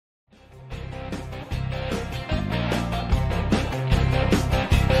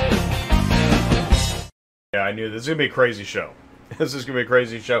Yeah, I knew this is gonna be a crazy show. This is gonna be a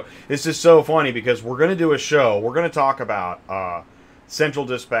crazy show. This is so funny because we're gonna do a show. We're gonna talk about Central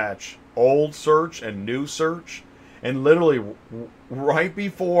Dispatch, old search and new search, and literally right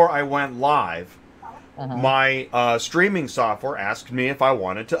before I went live, Uh-huh. my streaming software asked me if I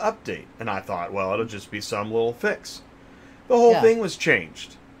wanted to update, and I thought, well, it'll just be some little fix. The whole Yeah. thing was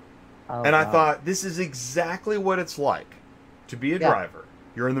changed, Oh and I God. thought this is exactly what it's like to be a Yeah. driver.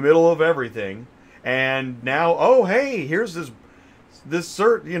 You're in the middle of everything, and now, oh hey, here's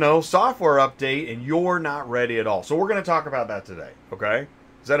software update, and you're not ready at all. So we're going to talk about that today. Okay,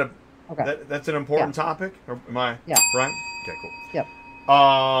 is that Okay. that's an Yeah. important topic? Or am I Yeah. right? Okay, Yep.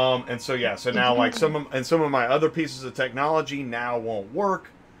 cool. And so yeah, so Did now like you? some of my other pieces of technology now won't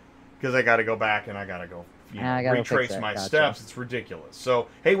work because I got to go back and I got to go I gotta fix retrace it. my Gotcha. steps. It's ridiculous. So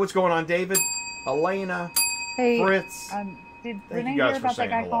hey, what's going on, David? Elena, Hey, Fritz. did Thank you Renee guys hear for about that saying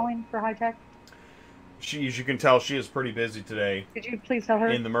guy hello. calling for high tech? She, as you can tell, she is pretty busy today Could you please tell her?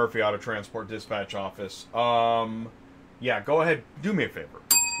 in the Murphy Auto Transport Dispatch office. Yeah, go ahead. Do me a favor.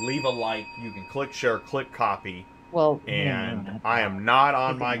 Leave a like. You can click share, click copy. Well, And I am not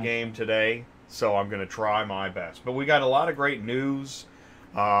on my Okay. game today, so I'm going to try my best. But we got a lot of great news,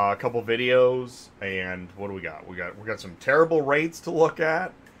 a couple videos, and what do we got? We got some terrible rates to look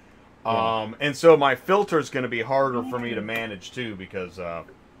at. And so my filter is going to be harder for me to manage too because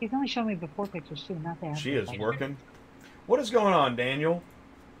He's only showing me before pictures too, not the after. she is working. What is going on, Daniel?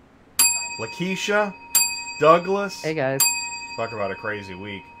 Lakeisha? Douglas? Hey guys. Talk about a crazy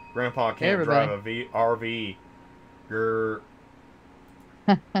week. Grandpa Hey can't drive everybody. a RV. Grr.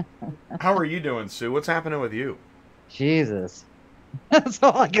 How are you doing, Sue? What's happening with you? Jesus. That's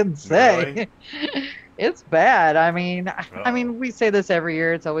all I can say. It's bad. I mean, we say this every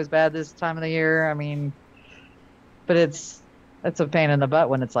year. It's always bad this time of the year. I mean, but it's a pain in the butt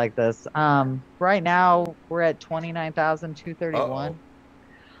when it's like this. Right now we're at 29,231.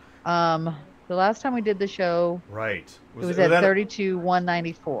 The last time we did the show, Right. it was at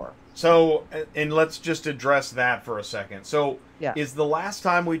 32,194. So, and let's just address that for a second. So, Yeah. is the last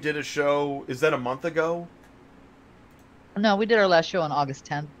time we did a show, is that a month ago? No, we did our last show on August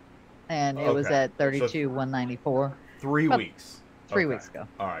 10th, and it was Okay. at 32,194. 3 About weeks. 3 weeks ago.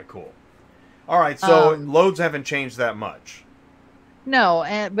 All right, cool. All right, so Um, loads haven't changed that much. No,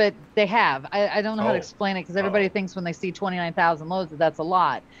 but they have. I don't know how Oh. to explain it because everybody Uh-oh. thinks when they see 29,000 loads that that's a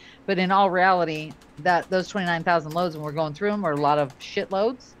lot. But in all reality, that those 29,000 loads, when we're going through them, are a lot of shit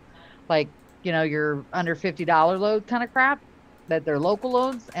loads. Like, your under $50 load kind of crap, that they're local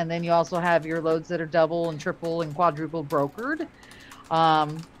loads. And then you also have your loads that are double and triple and quadruple brokered.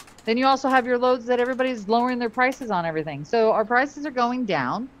 Then you also have your loads that everybody's lowering their prices on everything. So our prices are going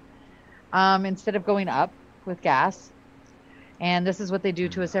down instead of going up with gas. And this is what they do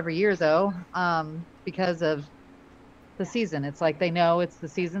to us every year, though, because of the season. It's like they know it's the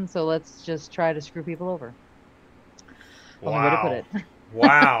season, so let's just try to screw people over. Only way to put Wow. it.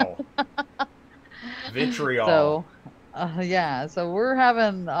 Wow. Vitriol. So, yeah, so we're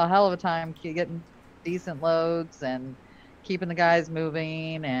having a hell of a time getting decent loads and keeping the guys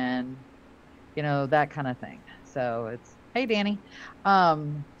moving and, that kind of thing. So it's, hey, Danny.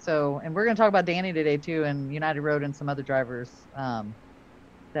 And we're going to talk about Danny today, too, and United Road and some other drivers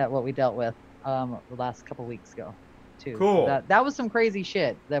what we dealt with the last couple weeks ago, too. Cool. That was some crazy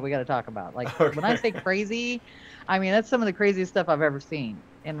shit that we got to talk about. Like, when I say Okay. crazy, I mean, that's some of the craziest stuff I've ever seen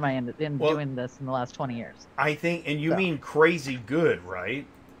in Well, doing this in the last 20 years. I think, and you So, mean crazy good, right?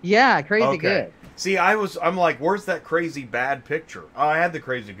 yeah, crazy Okay. good. See, I'm like, where's that crazy bad picture? Oh, I had the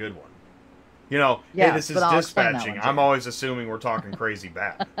crazy good one. Hey, Yeah, this is but I'll explain that dispatching. one I'm too. always assuming we're talking crazy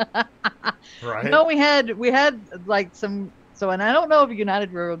bad, right? No, we had like some. So, and I don't know if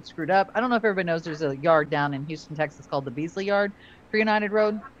United Road screwed up. I don't know if everybody knows there's a yard down in Houston, Texas called the Beasley Yard for United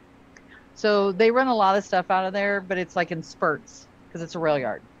Road. So they run a lot of stuff out of there, but it's like in spurts because it's a rail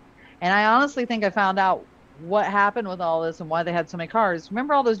yard. And I honestly think I found out what happened with all this and why they had so many cars.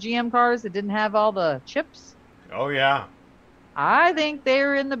 Remember all those GM cars that didn't have all the chips? Oh yeah. I think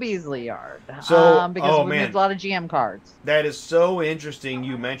they're in the Beasley yard So, because oh we moved man, a lot of GM cars. that is so interesting.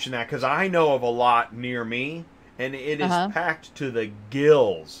 You mentioned that because I know of a lot near me, and it is Uh-huh. packed to the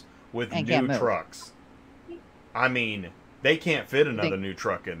gills with And can't new move. trucks. I mean, they can't fit You another think, new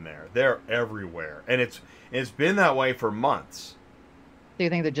truck in there. They're everywhere, and it's been that way for months. do you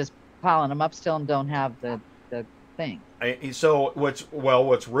think they're just piling them up still and don't have the thing? So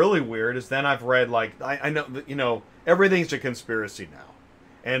what's really weird is then I've read like I know that, everything's a conspiracy now,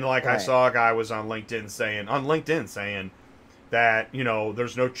 and like I Right. saw a guy was on LinkedIn saying that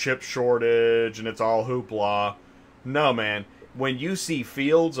there's no chip shortage and it's all hoopla. No man, when you see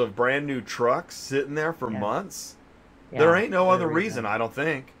fields of brand new trucks sitting there for Yeah. months, Yeah, there ain't no for other a reason, I don't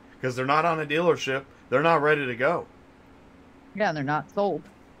think, because they're not on a dealership. They're not ready to go. Yeah, and they're not sold,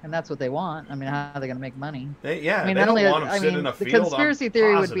 and that's what they want. I mean, how are they going to make money? They I mean, don't not only, want them I sitting mean, in a the field. conspiracy I'm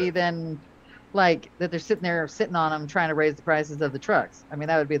theory would be positive. then, like, that they're sitting on them, trying to raise the prices of the trucks. I mean,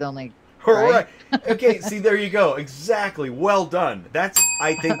 that would be the only. All right? right. Okay, see, there you go. Exactly. Well done. That's,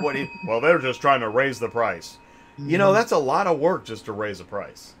 I think, what it... Well, they're just trying to raise the price. You know, Mhm. that's a lot of work just to raise a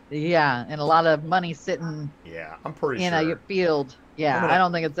price. Yeah, and a lot of money sitting Yeah, I'm pretty in sure. a field. Yeah, I'm gonna- I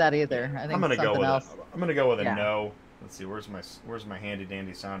don't think it's that either. I think I'm gonna it's go something with else. I'm gonna go with a Yeah. no. Let's see. Where's my handy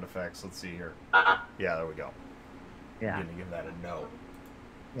dandy sound effects? Let's see here. Yeah, there we go. Yeah, I'm gonna give that a no.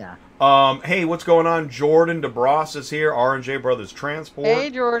 yeah. Hey, what's going on? Jordan DeBross is here. R&J Brothers Transport. Hey,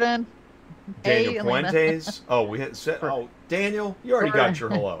 Jordan. Daniel Hey, Elena. Puentes. Oh, Daniel, you already got your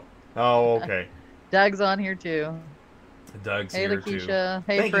hello. Oh, okay. Doug's on here too. Doug's Hey, here too. Lakeisha.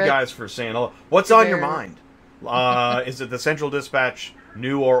 Hey, Thank you Fritz. guys for saying hello. What's Hey, on your Bear. mind? Is it the Central Dispatch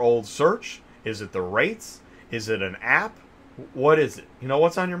new or old search? Is it the rates? Is it an app? What is it? You know,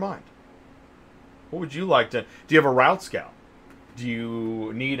 what's on your mind? What would you like to... Do you have a route scout? Do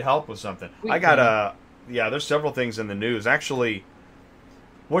you need help with something? We I got can. a... Yeah, there's several things in the news. Actually,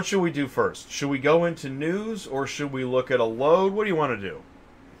 what should we do first? Should we go into news or should we look at a load? What do you want to do?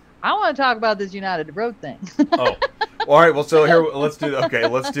 I want to talk about this United Road thing. Oh, all right. Well, so here, let's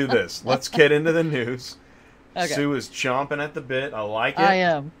do this. Let's get into the news. Okay. Sue is chomping at the bit. I like it. I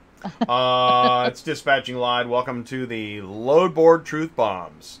am. It's Dispatching Live. Welcome to the Load Board Truth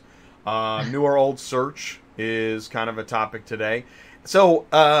Bombs. New or old search is kind of a topic today. So,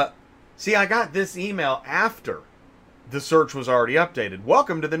 see, I got this email after the search was already updated.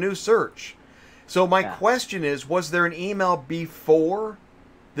 Welcome to the new search. So my Yeah. question is, was there an email before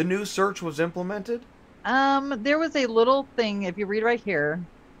the new search was implemented? There was a little thing. If you read right here,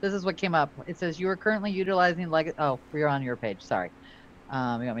 this is what came up. It says you are currently utilizing oh, we're on your page. Sorry. You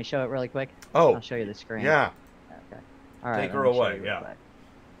want me to show it really quick? Oh, I'll show you the screen. yeah. Okay. All right. Take let her me show away, you real yeah. quick.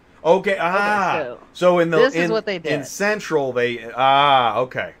 Okay. So in the this is what they in did. Central they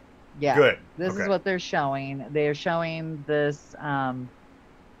okay. Yeah. Good. This Okay. is what they're showing. They're showing this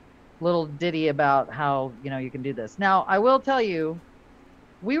little ditty about how you can do this. Now, I will tell you,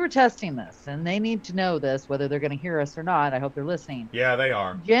 we were testing this, and they need to know this, whether they're going to hear us or not. I hope they're listening. Yeah, they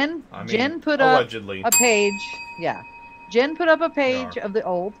are. Jen I mean, Jen put up allegedly. a page. Yeah. Jen put up a page are. of the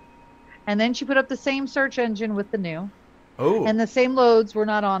old, and then she put up the same search engine with the new, Oh, and the same loads were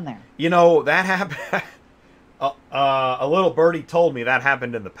not on there. you know that happened. A little birdie told me that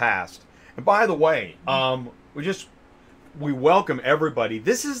happened in the past. And by the way, we welcome everybody.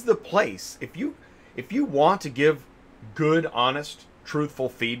 This is the place. If you want to give good, honest, truthful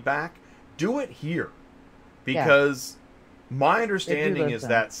feedback, do it here, because my understanding is listen.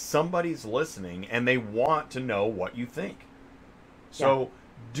 that somebody's listening and they want to know what you think. So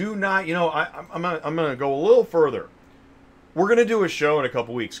do not. I'm gonna go a little further. We're gonna do a show in a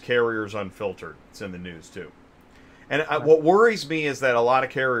couple weeks. Carriers Unfiltered. It's in the news too. And what worries me is that a lot of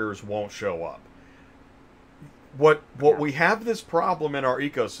carriers won't show up. What we have this problem in our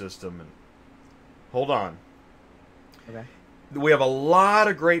ecosystem. And hold on. Okay. We have a lot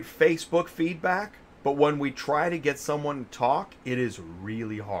of great Facebook feedback, but when we try to get someone to talk, it is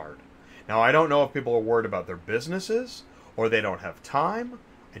really hard. Now, I don't know if people are worried about their businesses or they don't have time.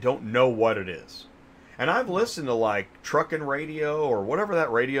 I don't know what it is. And I've listened to like trucking radio or whatever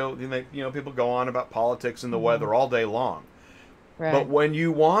that radio, people go on about politics and the weather all day long. Right. But when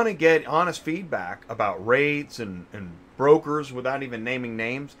you want to get honest feedback about rates and brokers without even naming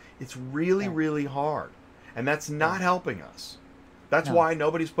names, it's really, really hard. And that's not helping us. That's why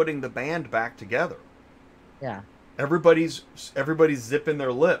nobody's putting the band back together. Yeah. Everybody's zipping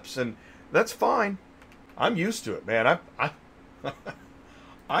their lips, and that's fine. I'm used to it, man.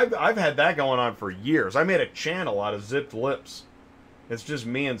 I've had that going on for years. I made a channel out of zipped lips. It's just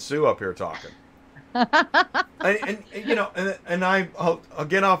me and Sue up here talking. and I'll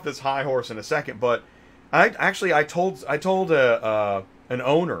get off this high horse in a second, but I told an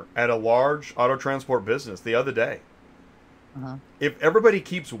owner at a large auto transport business the other day. Uh-huh. If everybody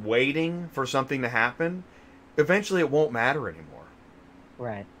keeps waiting for something to happen, eventually it won't matter anymore.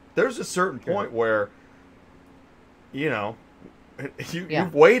 Right. There's a certain point where,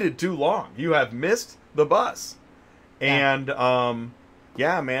 you've waited too long. You have missed the bus. Yeah. And,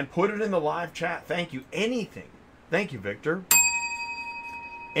 man, put it in the live chat. Thank you. Anything. Thank you, Victor.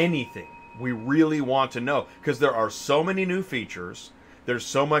 Anything. We really want to know. Because there are so many new features. There's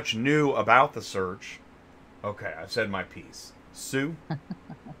so much new about the search. Okay, I've said my piece. Sue?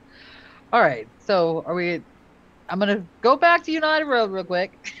 All right. So are we? I'm gonna go back to United Road real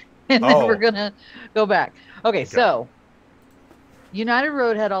quick, and then Oh. we're gonna go back. Okay, so United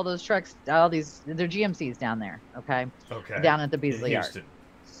Road had all those trucks, they're GMCs down there. Okay, Okay. down at the In Beasley Yard. Houston.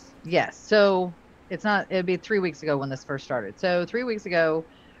 Yes. So it'd be 3 weeks ago when this first started. So 3 weeks ago,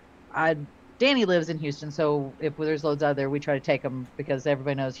 Danny lives in Houston. So if there's loads out there, we try to take them because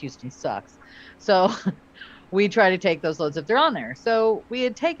everybody knows Houston sucks. So we try to take those loads if they're on there. So we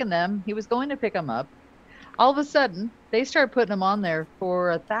had taken them. He was going to pick them up. All of a sudden, they start putting them on there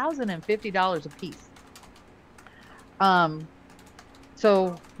for $1,050 a piece.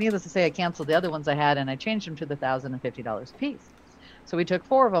 So needless to say, I canceled the other ones I had and I changed them to the $1,050 a piece. So we took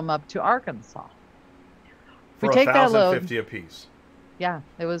 4 of them up to Arkansas. For we take that load. $1,050 a piece. Yeah,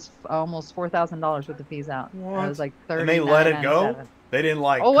 it was almost $4,000 worth of fees out. What? It was like 30. And they let it go? They didn't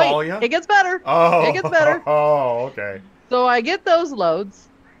call you? It gets better. Oh, It gets better. Oh, okay. So I get those loads.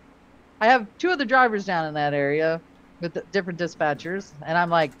 I have 2 other drivers down in that area with different dispatchers, and I'm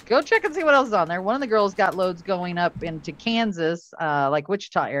like, go check and see what else is on there. One of the girls got loads going up into Kansas, like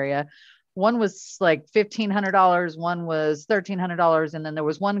Wichita area. One was like $1,500, one was $1,300, and then there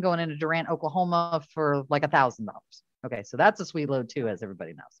was one going into Durant, Oklahoma for like $1,000. Okay, so that's a sweet load too, as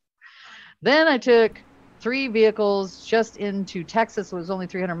everybody knows. Then I took 3 vehicles just into Texas. It was only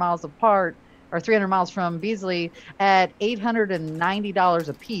 300 miles apart, or 300 miles from Beasley, at $890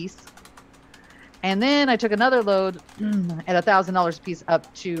 a piece. And then I took another load at $1,000 a piece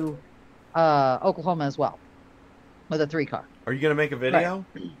up to Oklahoma as well, with a 3-car. Are you going to make a video?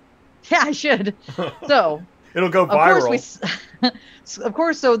 Right. Yeah, I should. So it'll go viral. Of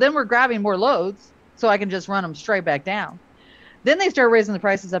course, so then we're grabbing more loads so I can just run them straight back down. Then they start raising the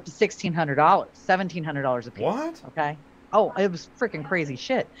prices up to $1,600, $1,700 a piece. What? Okay. Oh, it was freaking crazy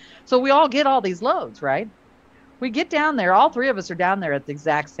shit. So we all get all these loads, right? We get down there. All 3 of us are down there at the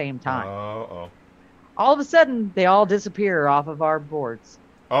exact same time. Uh-oh. All of a sudden, they all disappear off of our boards.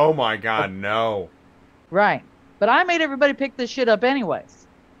 Oh, my God, no. Right. But I made everybody pick this shit up anyways.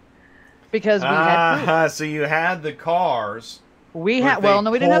 Because we had proof. So you had the cars. We didn't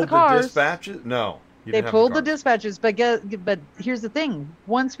have the cars. The dispatches? No. They pulled the dispatches, but here's the thing.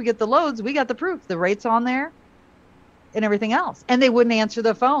 Once we get the loads, we got the proof. The rate's on there and everything else. And they wouldn't answer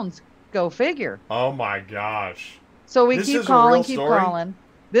the phones. Go figure. Oh, my gosh. So we keep calling.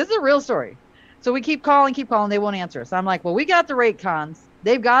 This is a real story. So we keep calling. They won't answer us. I'm like, well, we got the rate cons.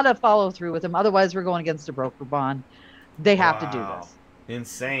 They've got to follow through with them. Otherwise, we're going against a broker bond. They have to do this.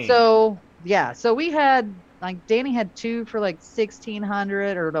 Insane. So, yeah. So we had, like, Danny had 2 for like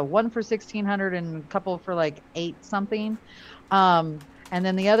 1,600, or no, 1 for 1,600 and a couple for like 8 something. And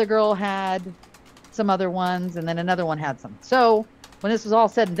then the other girl had some other ones, and then another one had some. So when this was all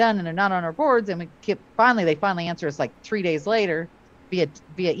said and done and they're not on our boards, and they finally answer us like 3 days later via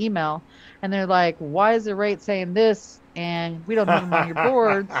email, and they're like, why is the rate saying this? And we don't have them on your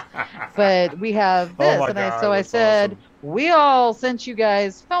boards, but we have this. Oh my and God, I said, awesome. We all sent you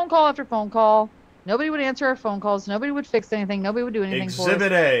guys phone call after phone call. Nobody would answer our phone calls. Nobody would fix anything. Nobody would do anything for us.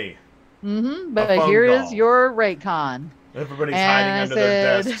 Exhibit A. But here is your rate con. Everybody's hiding under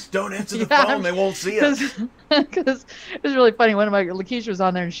their desks. Don't answer the phone. They won't see us. Because it was really funny. One of my Lakeisha was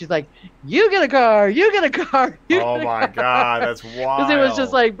on there, and she's like, "You get a car. You get a car." Oh my God, that's wild. Because it was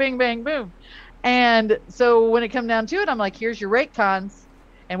just like bing, bang, boom. And so when it come down to it, I'm like, "Here's your rate cons,"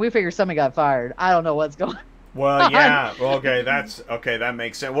 and we figure somebody got fired. I don't know what's going on. Well, yeah. Well, okay, that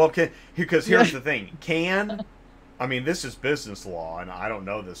makes sense. Well, because here's the thing. I mean, this is business law, and I don't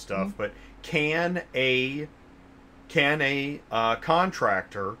know this stuff, but can a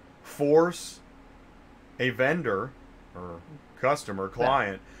contractor force a vendor or customer,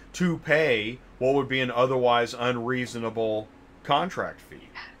 client, to pay what would be an otherwise unreasonable contract fee?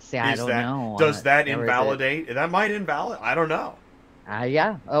 See, I don't know. Does that invalidate? That might invalidate. I don't know.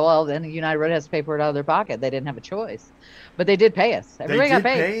 Yeah. Oh, well, then United Road has to pay for it out of their pocket. They didn't have a choice. But they did pay us. Everybody got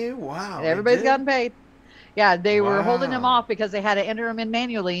paid. Wow. Everybody's gotten paid. Yeah, they were holding them off because they had to enter them in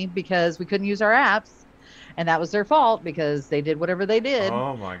manually because we couldn't use our apps. And that was their fault because they did whatever they did.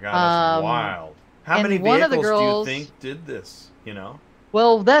 Oh, my God. That's wild. How many vehicles do you think did this, you know?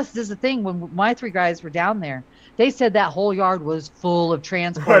 Well, this is the thing. When my 3 guys were down there, they said that whole yard was full of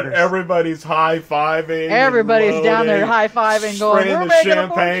transporters. But everybody's high-fiving. Everybody's down there high-fiving, going, we're making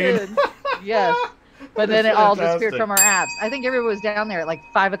champagne. a fortune. Yes. But then it all disappeared from our apps. I think everyone was down there at like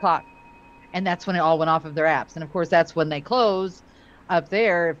 5 o'clock. And that's when it all went off of their apps. And, of course, that's when they close up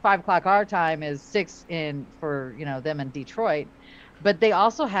there. 5 o'clock our time is 6 for, them in Detroit. But they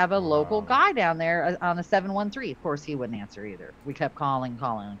also have a local guy down there on a 713. Of course, he wouldn't answer either. We kept calling.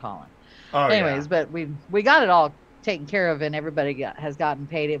 Oh, Anyways, but we got it all taken care of and everybody has gotten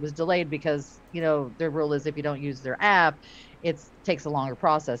paid. It was delayed because, you know, their rule is if you don't use their app, it takes a longer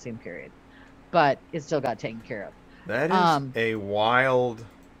processing period, but it still got taken care of. That is a wild,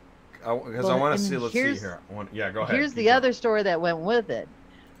 because I want to see, let's see here. Yeah, go ahead. Here's the other story that went with it.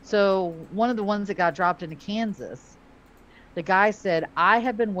 So one of the ones that got dropped into Kansas, the guy said, I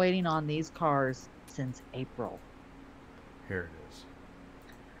have been waiting on these cars since April. Here it is.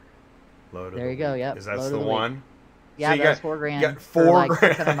 Load there you go. Yep. Is that the one? Yeah, so that's $4,000. You got $4,000.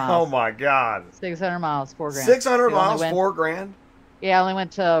 600 miles. Oh my God. 600 miles, $4,000. 600 miles, $4,000. Yeah, I only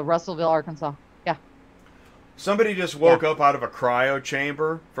went to Russellville, Arkansas. Yeah. Somebody just woke up out of a cryo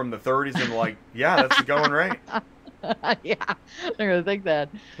chamber from the 30s and like, yeah, that's the going rate. Yeah, they're gonna think that.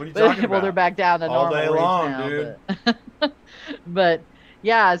 What are you talking about? Well, they're back down to all normal day rates long, now, dude. but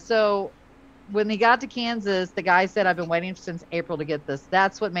yeah, so when he got to Kansas, the guy said, "I've been waiting since April to get this."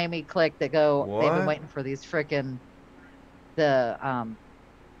 That's what made me click. They've been waiting for these frickin' the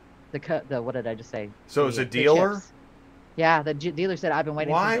what did I just say? So it's a dealer. Chips. Yeah, the dealer said, "I've been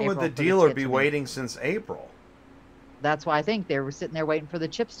waiting." Why since would April the for dealer this be waiting since April? That's why I think they were sitting there waiting for the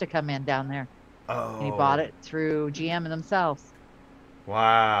chips to come in down there. Oh. And he bought it through GM and themselves.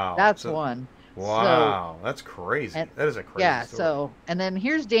 Wow. That's one. Wow. That's crazy. That is a crazy story. So, and then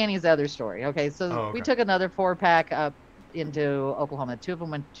here's Danny's other story. Okay, so we took another 4-pack up into Oklahoma. 2 of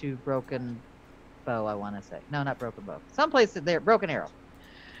them went to Broken Bow, I want to say. No, not Broken Bow. Someplace there, Broken Arrow.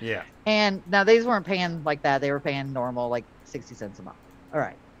 Yeah. And now these weren't paying like that. They were paying normal, like 60 cents a mile. All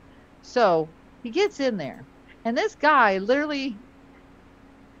right. So he gets in there, and this guy literally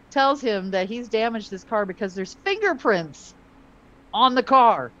tells him that he's damaged this car because there's fingerprints on the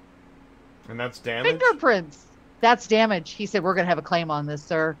car. And that's damage? Fingerprints. That's damage. He said, we're going to have a claim on this,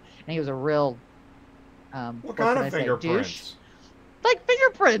 sir. And he was a real, what kind of fingerprints? Like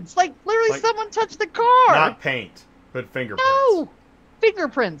fingerprints. Like literally someone touched the car. Not paint, but fingerprints. No,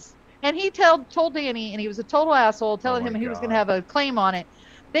 fingerprints. And he told Danny, and he was a total asshole, telling him he was going to have a claim on it.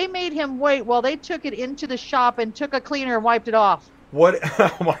 They made him wait while they took it into the shop and took a cleaner and wiped it off. What?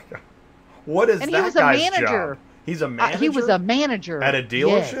 Oh my God! What is that guy's job? And he was a manager. He's a manager. He was a manager at a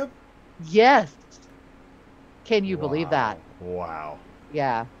dealership. Yes. Can you believe that? Wow.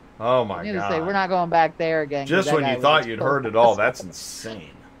 Yeah. Oh my God! Say, we're not going back there again. Just when you thought you'd heard it all, that's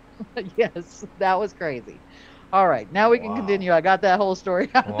insane. Yes, that was crazy. All right, now we can continue. I got that whole story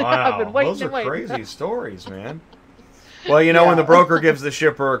out there. I've been waiting. Those are crazy stories, man. Well, you know, when the broker gives the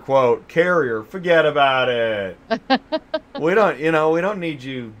shipper a quote, carrier, forget about it. we don't need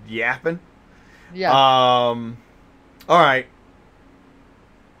you yapping. Yeah. All right.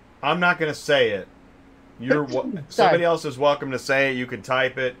 I'm not going to say it. Somebody else is welcome to say it. You can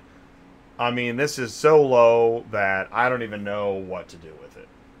type it. I mean, this is so low that I don't even know what to do with it.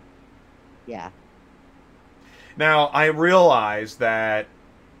 Yeah. Now, I realize that,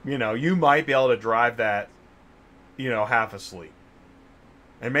 you might be able to drive that, half asleep.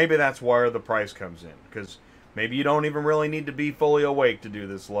 And maybe that's where the price comes in. Because maybe you don't even really need to be fully awake to do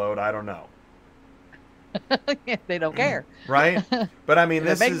this load. I don't know. They don't care. Right? But I mean,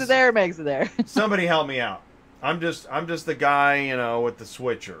 this makes it there. Somebody help me out. I'm just the guy, with the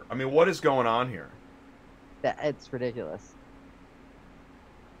switcher. I mean, what is going on here? It's ridiculous.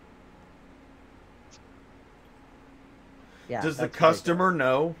 Yeah. Does the customer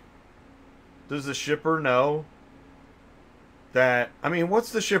know? Does the shipper know that? I mean,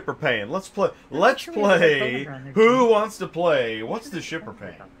 what's the shipper paying? Let's play. Let's play. Who wants to play? What's the shipper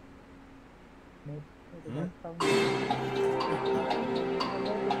paying?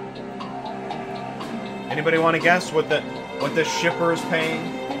 Anybody want to guess what the shipper is paying?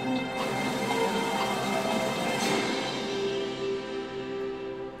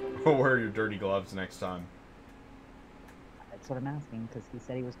 Wear your dirty gloves next time. That's what I'm asking, because he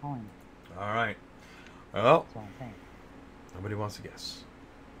said he was calling. All right. Well, that's what I'm saying. Nobody wants to guess.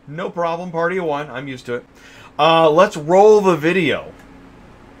 No problem. Party of one. I'm used to it. Let's roll the video.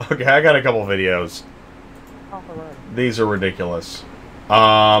 Okay, I got a couple videos. These are ridiculous.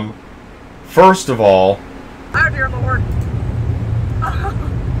 First of all... Oh, dear Lord.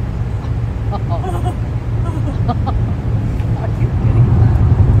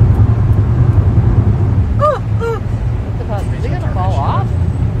 Is it going to fall off?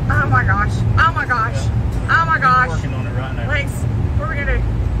 Oh my gosh. Oh my gosh. Oh my gosh. I'm working on it right now. Thanks. What are we going to do?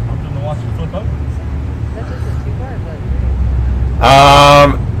 I'm going to watch it flip over. That's just a 2-car,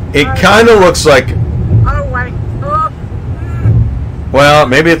 but... It kind of looks like... Oh, wait. Oh. Well,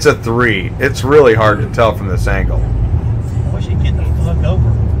 maybe it's a 3. It's really hard to tell from this angle. I wish he'd get me to look over.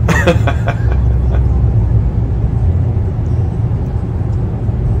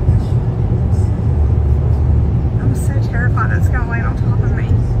 I'm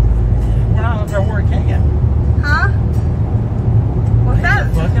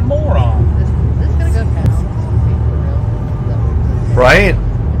Right?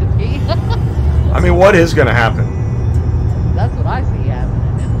 I mean, what is going to happen? That's what I see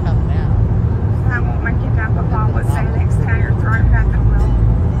happening. It's coming out. I won't make it down the fall with Alex Taylor throwing nothing will.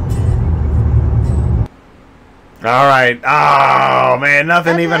 All right. Oh, man,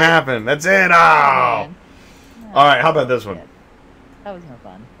 nothing That's even it? happened. That's it. Oh. Man. All right, how about this one? That was no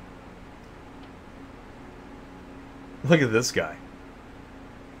fun. Look at this guy.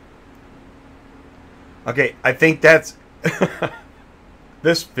 Okay, I think that's...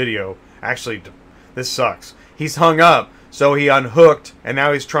 This video, actually, this sucks. He's hung up, so he unhooked, and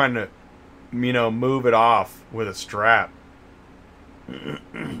now he's trying to, move it off with a strap.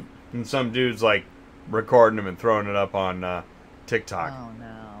 And some dude's, like, recording him and throwing it up on TikTok. Oh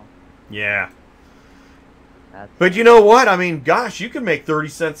no. Yeah. That's But you know what? I mean, gosh, you can make 30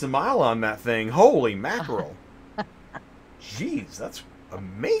 cents a mile on that thing. Holy mackerel. Jeez, that's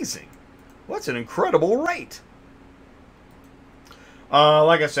amazing. What's an incredible rate.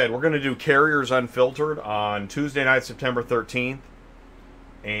 Like I said, we're going to do Carriers Unfiltered on Tuesday night, September 13th.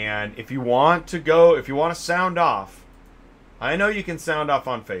 And if you want to sound off, I know you can sound off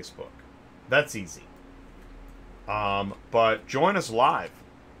on Facebook. That's easy. But join us live.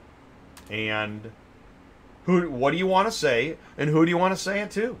 And what do you want to say, and who do you want to say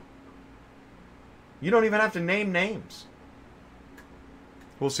it to? You don't even have to name names.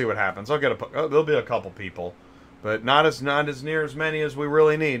 We'll see what happens. There'll be a couple people, but not as near as many as we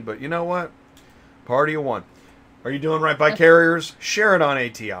really need. But you know what? Party of one. Are you doing right by Carriers? Share it on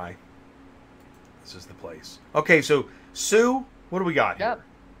ATI. This is the place. Okay, so Sue, what do we got here? Yep.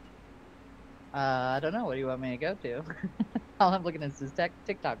 I don't know. What do you want me to go to? All I'm looking at is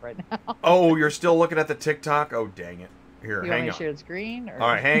TikTok right now. Oh, you're still looking at the TikTok? Oh, dang it. Here, You hang want me on. to share the screen? Or? All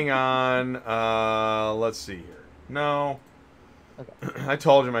right, hang on. Let's see here. No. Okay. I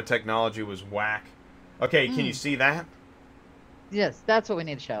told you my technology was whack. Okay, can you see that? Yes, that's what we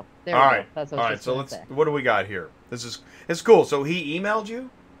need to show. There All we right. go. That's what All I right, was just so gonna let's. say. What do we got here? It's cool. So he emailed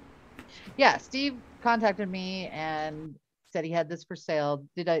you? Yeah, Steve contacted me and said he had this for sale.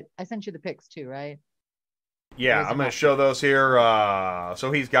 I sent you the pics too, right? Yeah, Those are I'm going not to show those here.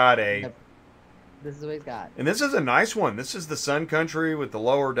 So he's got Yep. This is what he's got. and this is a nice one. This is the Sun Country with the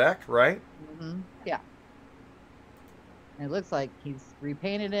lower deck, right? Yeah. And it looks like he's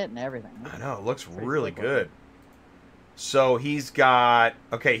repainted it and everything. I know, it looks Pretty really slick looking. good. So he's got,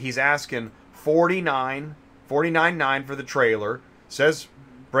 he's asking $49.9 for the trailer. Says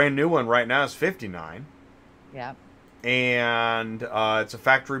brand new one right now is $59. Yeah. And it's a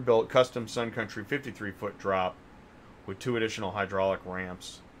factory-built custom Sun Country 53-foot drop with 2 additional hydraulic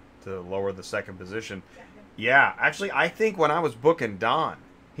ramps to lower the second position. Yeah, actually, I think when I was booking Don,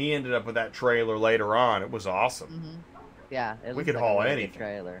 he ended up with that trailer later on. It was awesome. Yeah. It We looks could like a haul really good anything.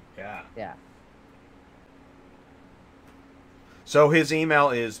 trailer. Yeah. Yeah. So his email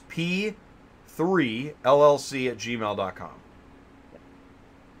is p3llc@gmail.com.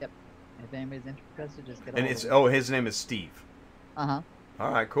 Yep. If anybody's interested, just get a And hold it's, of him. his name is Steve. Uh-huh.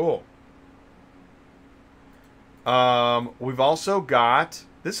 All right, cool. We've also got,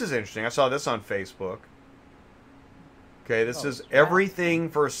 this is interesting. I saw this on Facebook. Okay, this is everything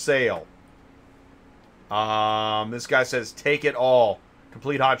for sale. This guy says, take it all.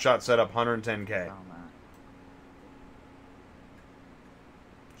 Complete hotshot setup, 110K. Oh, man.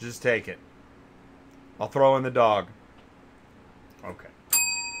 Just take it. I'll throw in the dog. Okay.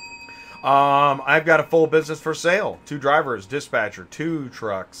 I've got a full business for sale. 2 drivers, dispatcher, 2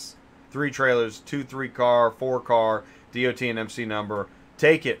 trucks, 3 trailers, 2 3-car, 4-car, DOT and MC number.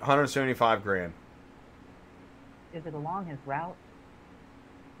 Take it, 175 grand. Is it along his route?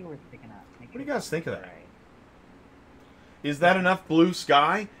 See where it's picking up. What do you guys think of that? Is that enough blue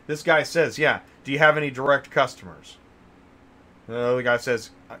sky? This guy says, yeah. Do you have any direct customers? The other guy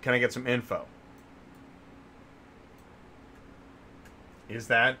says, can I get some info? Is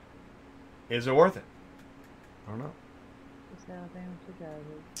it worth it? I don't know.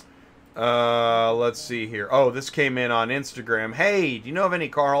 Let's see here. Oh, this came in on Instagram. Hey, do you know of any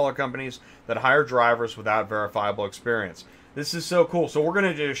car hauler companies that hire drivers without verifiable experience? This is so cool. So we're going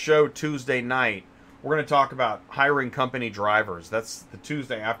to do a show Tuesday night. We're going to talk about hiring company drivers. That's the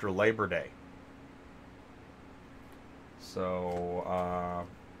Tuesday after Labor Day. So,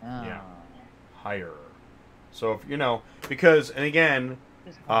 yeah, hire. So if because, and again,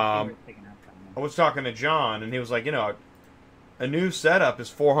 I was talking to John, and he was like, a new setup is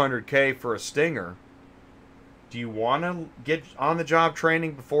 $400K for a Stinger. Do you want to get on the job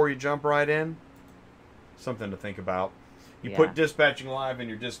training before you jump right in? Something to think about. You put dispatching live in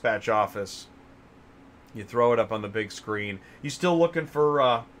your dispatch office. You throw it up on the big screen. You still looking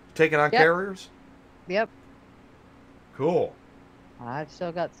for taking on carriers? Yep. Cool. I've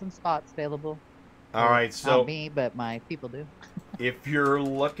still got some spots available. All right, so Not me, but my people do. if you're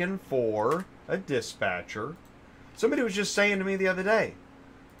looking for a dispatcher, somebody was just saying to me the other day,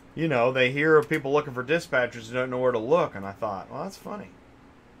 you know, they hear of people looking for dispatchers and don't know where to look, and I thought, well, that's funny.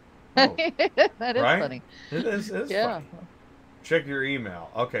 Oh, That is right? funny. it is Yeah. funny. Check your email.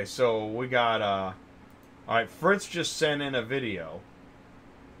 Okay, so we got, all right, Fritz just sent in a video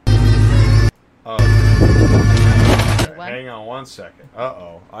of, What? hang on one second.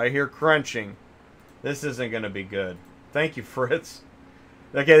 Uh-oh, I hear crunching. This isn't going to be good. Thank you, Fritz.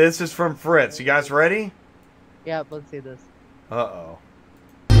 Okay, this is from Fritz. You guys ready? Yep, let's see this. Uh-oh.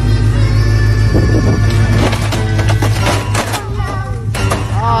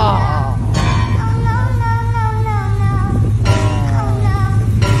 Oh.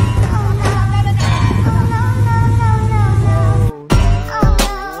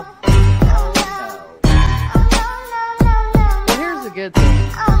 Well, here's the good thing.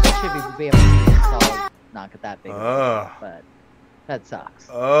 It should be able to be installed. Not get that big, of a Ugh. deal, but that sucks.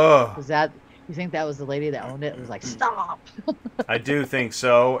 Ugh. Was that? You think that was the lady that owned it? It was like, stop. I do think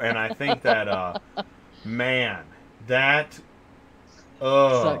so, and I think that, man, that,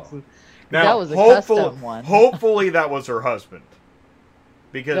 Sucks. Now, That was a custom one. hopefully that was her husband,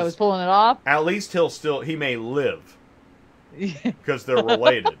 because That was pulling it off. at least he may live, because they're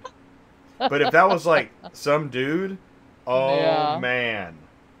related. But if that was like some dude, oh Yeah. man,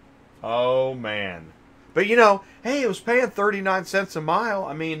 oh man. But you know, hey, it was paying 39 cents a mile.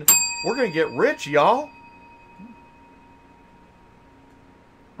 I mean, we're gonna get rich, y'all.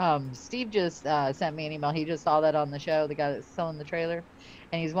 Steve just sent me an email. He just saw that on the show, the guy that's selling the trailer.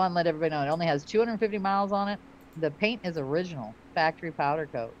 And he's wanting to let everybody know it only has 250 miles on it. The paint is original, factory powder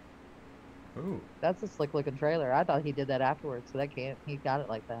coat. Ooh. That's a slick looking trailer. I thought he did that afterwards, so that can't. He got it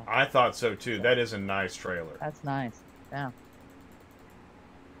like that. I thought so too. That is a nice trailer. That's nice. Yeah.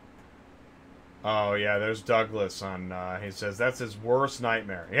 Oh yeah, there's Douglas on. He says that's his worst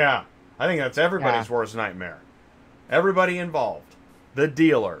nightmare. Yeah, I think that's everybody's worst nightmare. Everybody involved: the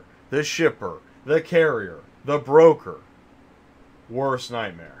dealer, the shipper, the carrier, the broker. Worst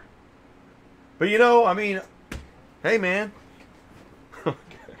nightmare. But you know, I mean, hey man.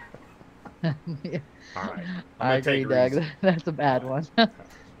 Yeah. All right, I agree, Doug. easy. That's a bad one.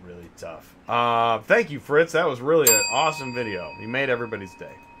 Really tough. Thank you, Fritz. That was really an awesome video. You made everybody's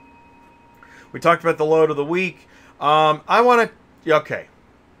day. We talked about the load of the week. I want to... Okay.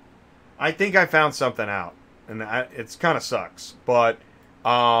 I think I found something out. And it's kind of sucks. But,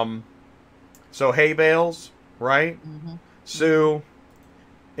 so hay bales, right? Hmm. Sue,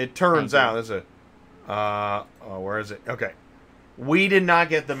 it turns Thank out... There's a... where is it? Okay. We did not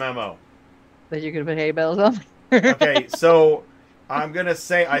get the memo. That you could put hay bales on. Okay, so I'm going to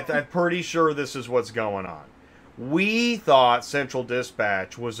say, I'm pretty sure this is what's going on. We thought Central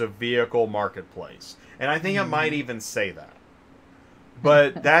Dispatch was a vehicle marketplace. And I think it might even say that.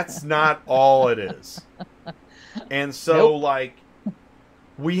 But that's not all it is. And so, Nope. like,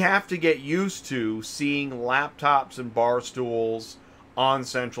 we have to get used to seeing laptops and bar stools on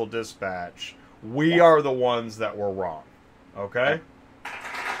Central Dispatch. We are the ones that were wrong. Okay?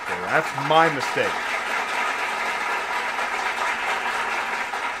 So that's my mistake.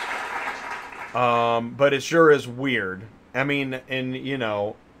 But it sure is weird. I mean, and you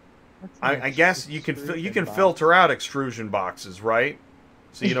know, What's an I guess you can extrusion box? filter out extrusion boxes, right?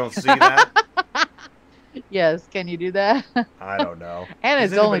 So you don't see that. Yes, can you do that? I don't know. And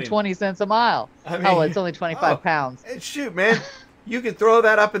Does it's only anybody- 20 cents a mile. I mean, Oh, it's only 25 oh. pounds. Hey, shoot, man, you can throw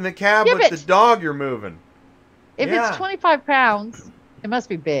that up in the cab Ship with it. the dog you're moving. If Yeah. it's 25 pounds, it must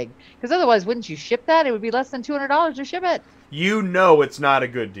be big. Because otherwise, wouldn't you ship that? It would be less than $200 to ship it. You know it's not a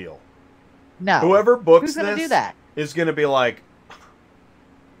good deal. No. Whoever books Who's going to this do that? is going to be like,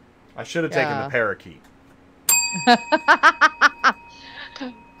 I should have taken Yeah. the parakeet.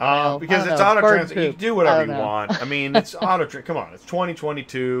 Well, Because I don't it's know. auto Bird transit. You poop. can do whatever I you don't know. want. I mean, it's auto. Come on, it's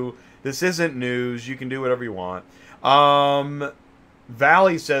 2022. This isn't news. You can do whatever you want.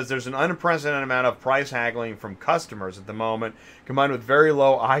 Valley says there's an unprecedented amount of price haggling from customers at the moment, combined with very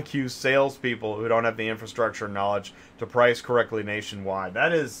low IQ salespeople who don't have the infrastructure and knowledge to price correctly nationwide.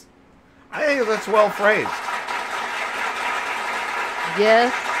 That is, I think that's well phrased.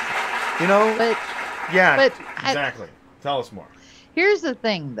 Yes, You know? but Yeah, but exactly. Tell us more. here's the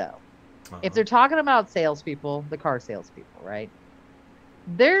thing, though. If they're talking about salespeople, the car salespeople, right?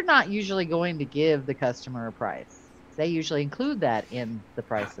 They're not usually going to give the customer a price. They usually include that in the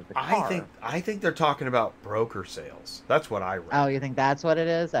price of the car. I think they're talking about broker sales. That's what I read. Oh, you think that's what it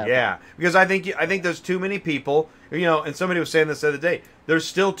is? Okay. Yeah, because I think there's too many people, you know, and somebody was saying this the other day. There's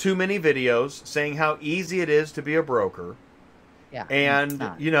still too many videos saying how easy it is to be a broker, Yeah. it's And,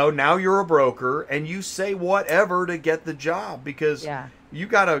 not. now you're a broker and you say whatever to get the job because Yeah. you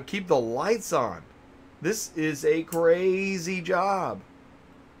got to keep the lights on. This is a crazy job.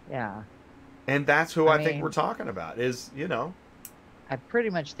 Yeah. And that's who I I think mean- we're talking about is, I pretty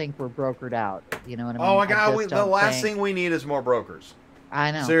much think we're brokered out. You know what I mean? oh my I God, just the don't last think- thing we need is more brokers.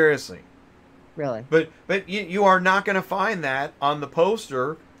 I know. Seriously. Really. But you are not going to find that on the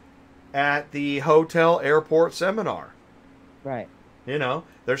poster at the hotel airport seminar. Right.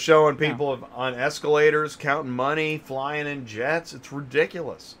 They're showing people on escalators, counting money, flying in jets. It's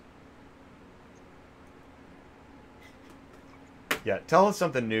ridiculous. Yeah, tell us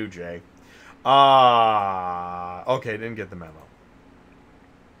something new, Jay. Okay, didn't get the memo.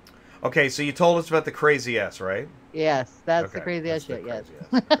 Okay, so you told us about the Crazy S, right? Yes, that's Okay, the crazy that's ass the shit. Yes.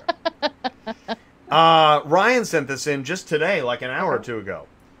 Crazy S, okay. Ryan sent this in just today, like an hour or two ago.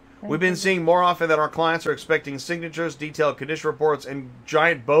 We've been seeing more often that our clients are expecting signatures, detailed condition reports, and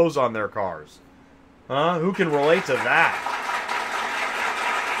giant bows on their cars. Huh? Who can relate to that?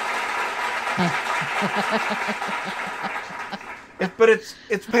 But it's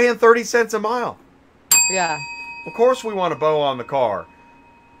paying 30 cents a mile. Yeah. Of course we want a bow on the car.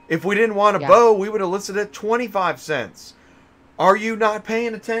 If we didn't want a Yeah. bow, we would have listed it at 25 cents. Are you not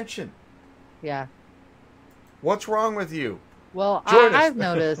paying attention? Yeah. What's wrong with you? Well, Join us. I've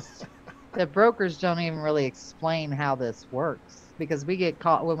noticed that brokers don't even really explain how this works because we get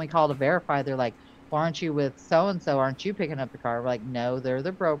called when we call to verify. They're like, "Well, aren't you with so and so? Aren't you picking up the car?" We're like, "No, they're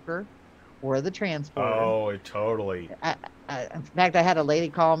the broker. We're the transporter." Oh, it totally. In fact, I had a lady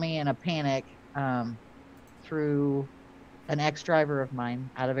call me in a panic through an ex-driver of mine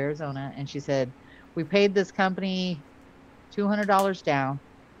out of Arizona, and she said, "We paid this company $200 down.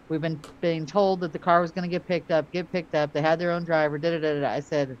 We've been being told that the car was going to get picked up. They had their own driver. Da da da da." I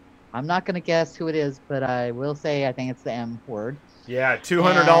said, "I'm not going to guess who it is, but I will say I think it's the M word." Yeah,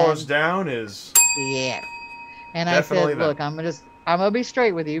 $200 And- down is Yeah. And Definitely I said, that. "Look, I'm gonna be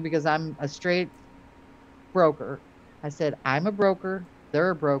straight with you because I'm a straight broker." I said, "I'm a broker. They're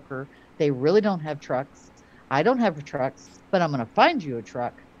a broker. They really don't have trucks. I don't have trucks, but I'm gonna find you a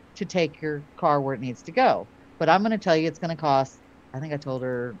truck to take your car where it needs to go. But I'm gonna tell you it's gonna cost." I think I told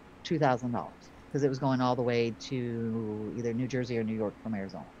her $2,000 because it was going all the way to either New Jersey or New York from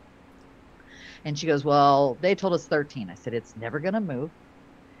Arizona. And she goes, "Well, they told us 13." I said, "It's never gonna move."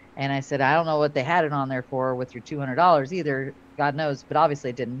 And I said, "I don't know what they had it on there for with your $200 either. God knows, but obviously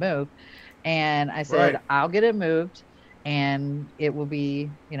it didn't move." And I said, Right. "I'll get it moved and it will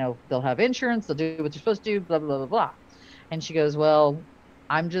be, they'll have insurance. They'll do what they're supposed to do, blah, blah, blah, blah." And she goes, "Well,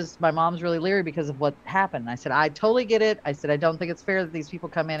 my mom's really leery because of what happened." I said, "I totally get it." I said, "I don't think it's fair that these people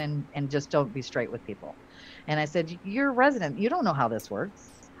come in and just don't be straight with people." And I said, "You're a resident. You don't know how this works.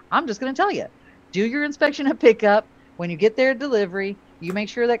 I'm just going to tell you. Do your inspection at pickup. When you get there at delivery, you make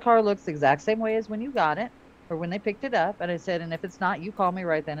sure that car looks the exact same way as when you got it or when they picked it up." And I said, "And if it's not, you call me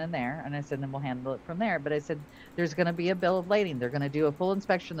right then and there." And I said, "Then we'll handle it from there." But I said, "There's going to be a bill of lading. They're going to do a full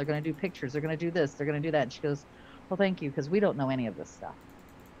inspection. They're going to do pictures. They're going to do this. They're going to do that." And she goes, "Well, thank you, because we don't know any of this stuff."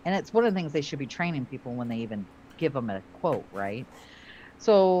 And it's one of the things they should be training people when they even give them a quote, right?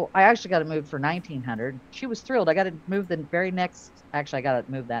 So I actually got it moved for $1,900. She was thrilled. I got it moved the very next. Actually, I got it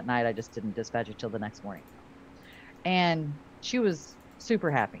moved that night. I just didn't dispatch it till the next morning. And she was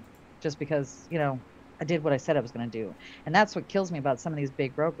super happy, just because I did what I said I was going to do. And that's what kills me about some of these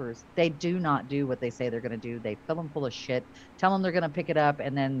big brokers. They do not do what they say they're going to do. They fill them full of shit, tell them they're going to pick it up,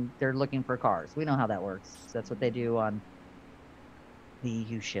 and then they're looking for cars. We know how that works. That's what they do on the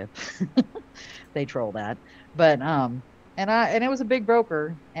U ship. They troll that. But and it was a big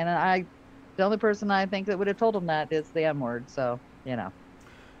broker, and the only person I think that would have told them that is the M word. So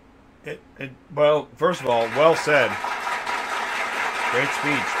Well, first of all, well said. Great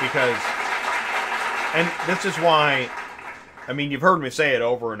speech, because, and this is why, you've heard me say it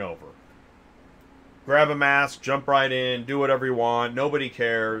over and over. Grab a mask, jump right in, do whatever you want. Nobody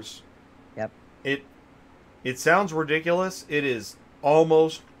cares. Yep. It sounds ridiculous. It is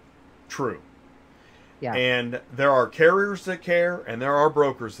almost true. Yeah. And there are carriers that care, and there are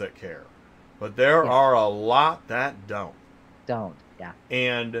brokers that care. But there Yeah. are a lot that don't. Yeah.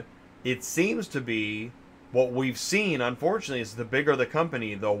 And it seems to be what we've seen, unfortunately, is the bigger the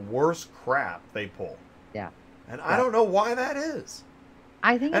company, the worse crap they pull. Yeah. And I don't know why that is.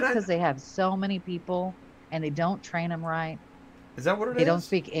 I think And it's because they have so many people and they don't train them right. Is that what it is? They don't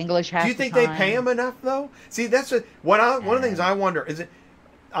speak English half Do you the think they time. pay them enough, though? See, that's one of the things I wonder is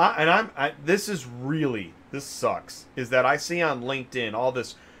this sucks, is that I see on LinkedIn all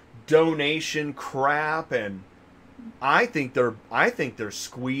this donation crap, and I think they're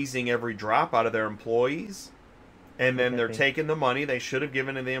squeezing every drop out of their employees. and then Could they're be. taking the money they should have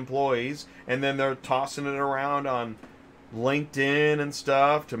given to the employees, and then they're tossing it around on LinkedIn and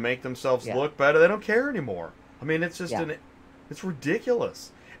stuff to make themselves Yeah. look better. They don't care anymore. I mean, it's just Yeah. it's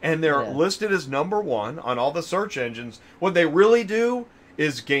ridiculous. And they're It is. listed as #1 on all the search engines. What they really do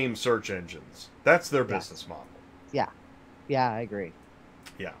is game search engines. That's their Yeah. business model. Yeah, I agree.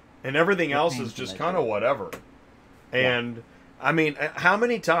 Yeah. And everything They're else paying is for just that kind of shit. whatever. Yeah. And I mean, how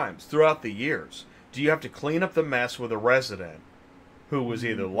many times throughout the years do you have to clean up the mess with a resident who was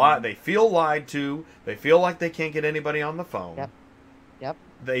either they feel lied to, they feel like they can't get anybody on the phone. Yep.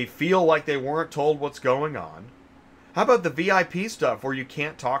 They feel like they weren't told what's going on. How about the VIP stuff where you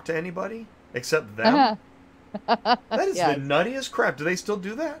can't talk to anybody except them? That is Yeah, the nuttiest crap. Do they still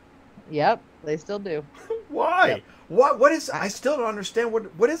do that? Yep, they still do. Why? Yep. What is I still don't understand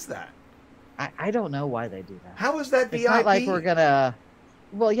what is that? I don't know why they do that. How is that It's VIP? not like we're gonna.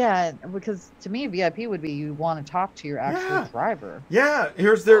 Well, yeah, because to me, VIP would be you want to talk to your actual Yeah. driver. Yeah,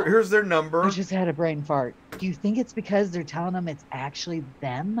 here's their number. I just had a brain fart. Do you think it's because they're telling them it's actually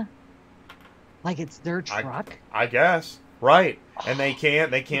them? Like it's their truck? I guess. Right. And they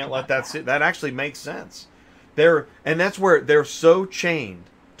can't let that sit. That actually makes sense. And that's where they're so chained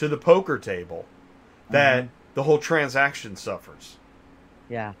to the poker table that the whole transaction suffers.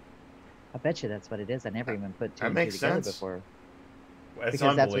 Yeah. I bet you that's what it is. I never even put two That and two makes together sense. before. It's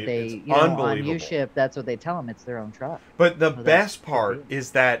Because that's what they, it's you know, on unbelievable. U-Ship, that's what they tell them. It's their own truck. But the So that's best the part deal.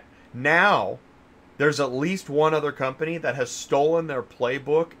 is that now there's at least one other company that has stolen their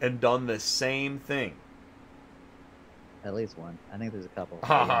playbook and done the same thing. At least one. I think there's a couple.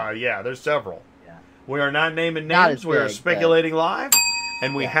 Haha, yeah, there's several. Yeah. We are not naming Not names. as We are big, but- speculating live,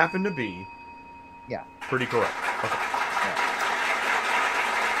 and we Yeah. happen to be Yeah. pretty correct. Okay.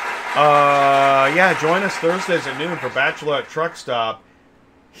 Yeah, join us Thursdays at noon for Bachelorette Truck Stop.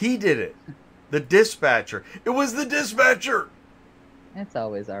 He did it. The dispatcher. It was the dispatcher. It's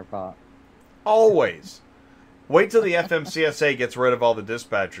always our fault. Always. Wait till the FMCSA gets rid of all the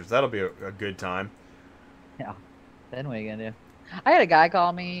dispatchers. That'll be a good time. Yeah. Then what are you gonna do? I had a guy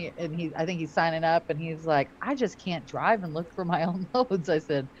call me, and I think he's signing up, and he's like, "I just can't drive and look for my own loads." I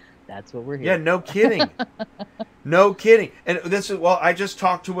said, "That's what we're here." Yeah, no kidding. No kidding. And I just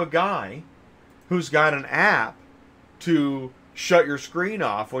talked to a guy who's got an app to shut your screen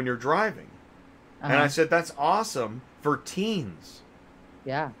off when you're driving. And I said, that's awesome for teens.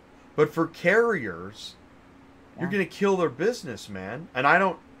 Yeah. But for carriers, you're Yeah. going to kill their business, man. And I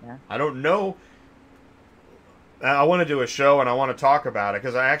don't know. I want to do a show and I want to talk about it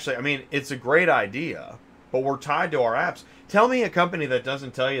because it's a great idea, but we're tied to our apps. Tell me a company that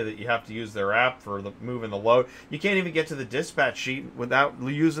doesn't tell you that you have to use their app for moving the load. You can't even get to the dispatch sheet without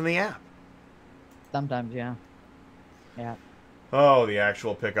using the app. Sometimes, yeah. Yeah. Oh, the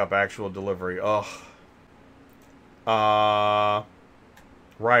actual pickup, actual delivery. Ugh.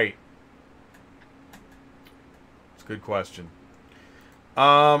 Right. It's a good question.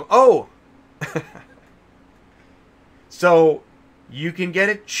 So, you can get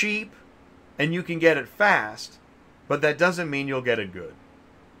it cheap and you can get it fast, but that doesn't mean you'll get it good.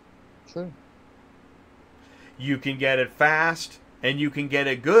 True. You can get it fast and you can get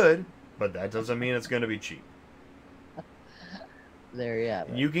it good, but that doesn't mean it's going to be cheap. There you have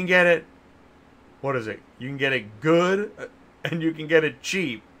it. You can get it, what is it? You can get it good and you can get it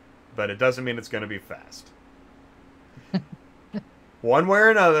cheap, but it doesn't mean it's going to be fast. One way or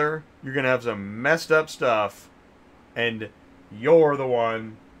another, you're going to have some messed up stuff, and you're the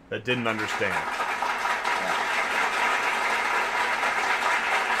one that didn't understand.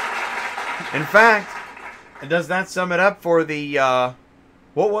 In fact, does that sum it up for the,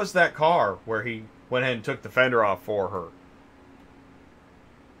 what was that car where he went ahead and took the fender off for her?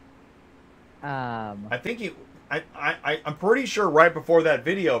 I think I'm pretty sure right before that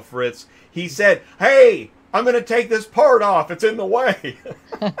video, Fritz, he said, "Hey, I'm going to take this part off. It's in the way."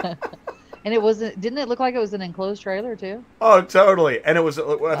 And it wasn't. Didn't it look like it was an enclosed trailer too? Oh, totally. And I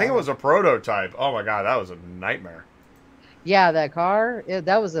think it was a prototype. Oh my God, that was a nightmare. Yeah, that car.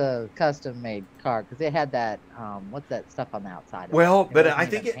 That was a custom-made car because it had that. What's that stuff on the outside? of it? Well, It but wasn't I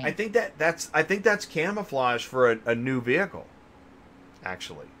even think paint. that's camouflage for a new vehicle.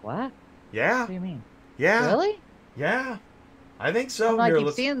 Actually, What? yeah, What do you mean? yeah, Really? yeah. I think so. I'm like, Here, you've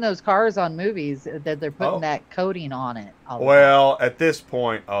let's- seen those cars on movies that they're putting Oh. that coating on it. all the time. Well, at this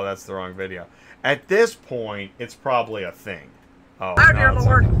point, oh, that's the wrong video. At this point, it's probably a thing. Oh, Oh, no, dear it's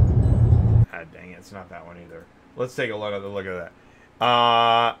Lord. not. God dang it, it's not that one either. Let's take a look at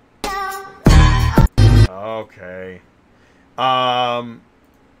that. Okay. I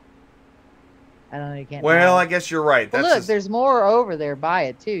don't know. You can't. Well, tell. I guess you're right. Well, That's look, there's more over there by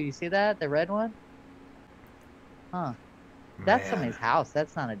it too. You see that? The red one? Huh. That's Man, somebody's house.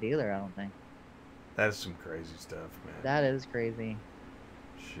 That's not a dealer, I don't think. That's some crazy stuff, man. That is crazy.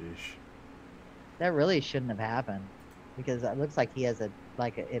 Sheesh. That really shouldn't have happened because it looks like he has it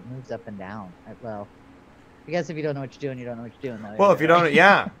moves up and down. Well, I guess if you don't know what you're doing, you don't know what you're doing. Though, Well, if you right? don't,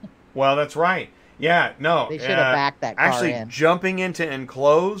 yeah. Well, that's right. Yeah, no. They should have backed that car actually, in. jumping into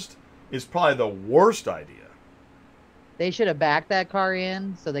enclosed is probably the worst idea. They should have backed that car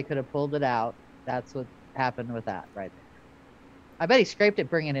in so they could have pulled it out. That's what happened with that right there. I bet he scraped it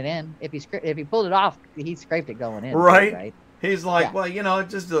bringing it in. If he pulled it off, he scraped it going in. Right. Too, right. He's like, Yeah. well, it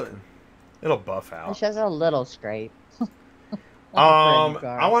just it'll buff out. It's just a little scrape.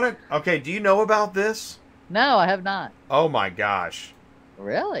 I want to. Okay, do you know about this? No, I have not. Oh my gosh.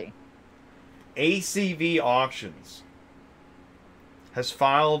 Really? ACV Auctions has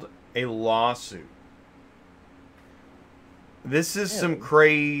filed a lawsuit. This is some Really?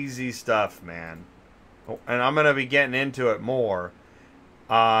 crazy stuff, man. And I'm going to be getting into it more.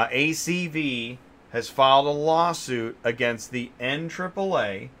 ACV has filed a lawsuit against the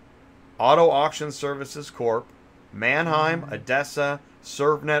NAAA, Auto Auction Services Corp., Mannheim, Odessa,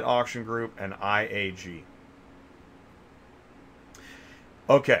 ServNet Auction Group, and IAG.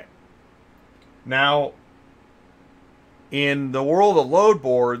 Okay. Now, in the world of load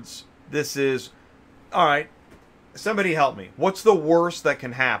boards, this is all right. Somebody help me. What's the worst that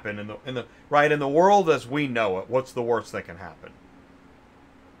can happen in the world as we know it? What's the worst that can happen?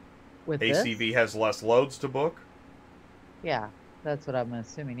 With ACV this? has less loads to book. Yeah, that's what I'm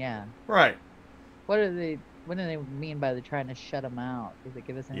assuming. Yeah. Right. What do they mean by they're trying to shut them out? Does it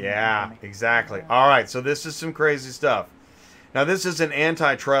give us any? Yeah, information? exactly. All right, so this is some crazy stuff. Now, this is an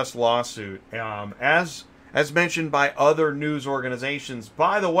antitrust lawsuit. As mentioned by other news organizations.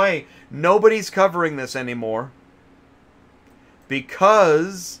 By the way, nobody's covering this anymore.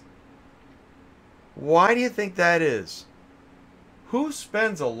 Because, why do you think that is? Who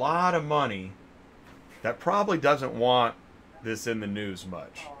spends a lot of money that probably doesn't want this in the news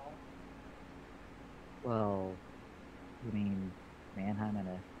much? Well, you mean Mannheim and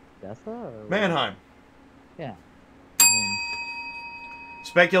Odessa? Or what? Mannheim. Yeah. I mean,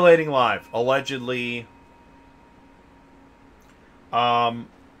 Speculating Live. Allegedly,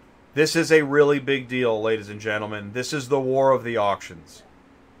 this is a really big deal, ladies and gentlemen. This is the war of the auctions.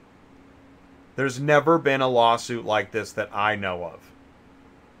 There's never been a lawsuit like this that I know of.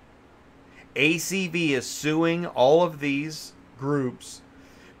 ACV is suing all of these groups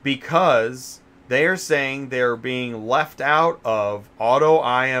because they are saying they're being left out of Auto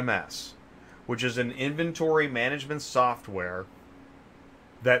IMS, which is an inventory management software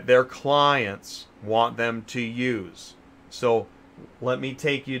that their clients want them to use. So let me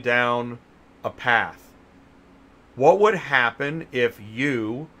take you down a path. What would happen if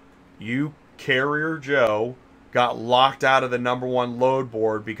you Carrier Joe, got locked out of the #1 load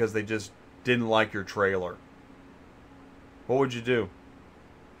board because they just didn't like your trailer? What would you do?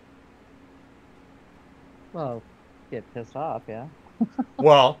 well, get pissed off, yeah.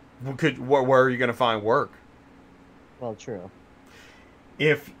 Well, where are you going to find work? Well, true.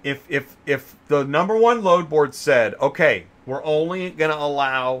 If the #1 load board said, okay, we're only going to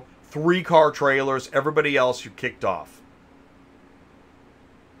allow 3-car trailers, everybody else you're kicked off.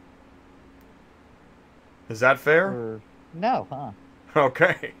 Is that fair? Or, no, huh?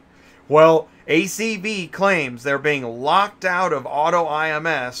 Okay. Well, ACV claims they're being locked out of Auto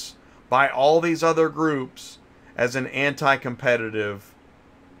IMS by all these other groups as an anti-competitive.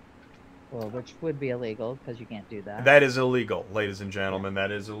 Well, which would be illegal because you can't do that. That is illegal, ladies and gentlemen.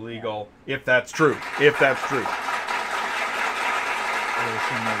 That is illegal. If that's true. If that's true. I would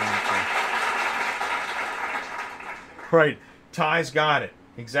assume they're going to. Right. Ty's got it.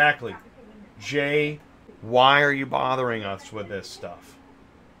 Exactly. Jay, why are you bothering us with this stuff?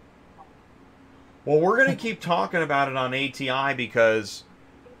 Well, we're going to keep talking about it on ATI because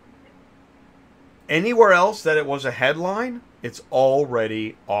anywhere else that it was a headline, it's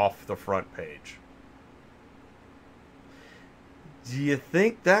already off the front page. Do you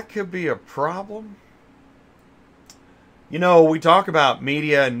think that could be a problem? You know, we talk about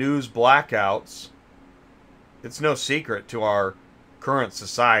media and news blackouts. It's no secret to our current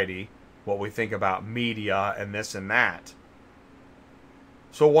society what we think about media and this and that.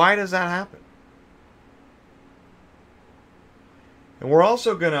 So why does that happen? And we're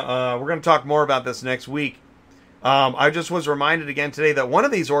also gonna talk more about this next week. I just was reminded again today that one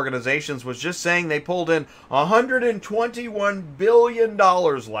of these organizations was just saying they pulled in $121 billion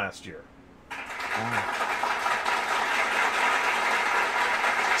last year. Wow.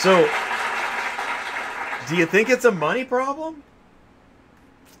 So, do you think it's a money problem?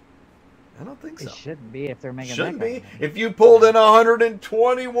 I don't think It so. shouldn't be if they're making Shouldn't that be. kind of money. If you pulled in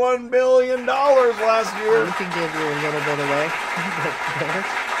 $121 million last You year. can give your little bit away.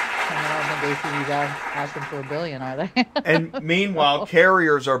 I mean, I don't think ACV's asking for $1 billion, are they? And meanwhile,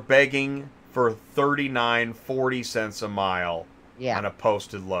 carriers are begging for 39.40 cents a mile yeah, on a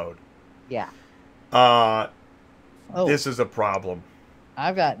posted load. yeah. Uh, Oh, This is a problem.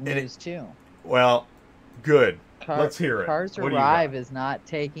 I've got it- news too. Well, good. Car- Let's hear it. Cars What do you Arrive got? is not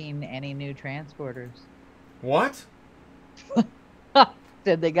taking any new transporters. What?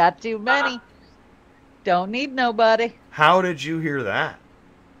 Said they got too many. Don't need nobody. How did you hear that?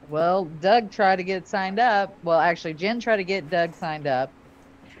 Well, Doug tried to get signed up. Well, actually, Jen tried to get Doug signed up.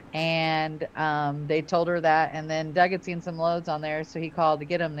 And they told her that. And then Doug had seen some loads on there. So he called to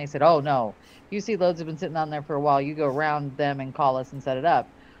get them. And they said, oh, no. You see loads have been sitting on there for a while. You go around them and call us and set it up.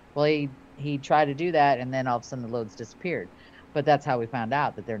 Well, he tried to do that. And then all of a sudden the loads disappeared. But that's how we found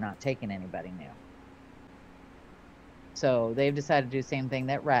out that they're not taking anybody new. So they've decided to do the same thing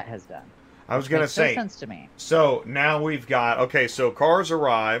that Rat has done. I was going to Makes no say, sense to me. so now we've got, okay, so Cars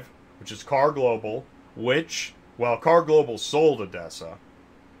Arrive, which is Car Global, which, well, Car Global sold Odessa,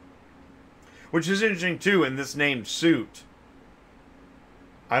 which is interesting too in this named suit.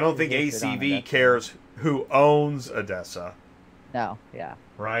 I don't think Listed on ACV Odessa. cares who owns Odessa, No, yeah.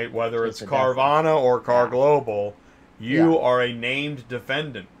 right? Whether Just it's Odessa. Carvana or Car Yeah. Global, you Yeah. are a named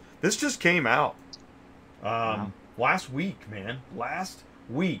defendant. This just came out Wow. last week, man. Last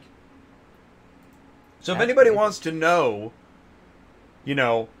week. So if That's anybody crazy. wants to know, you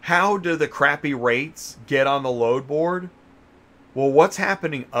know, how do the crappy rates get on the load board? Well, what's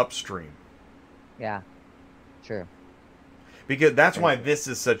happening upstream? Yeah. True. Because that's why this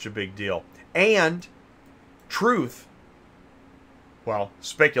is such a big deal. And truth, well,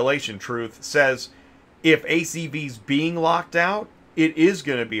 speculation truth says if ACV's being locked out, it is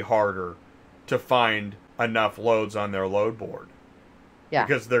going to be harder to find enough loads on their load board. Yeah.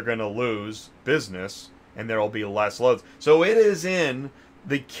 Because they're going to lose business and there will be less loads. So it is in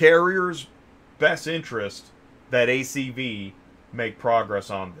the carrier's best interest that ACV make progress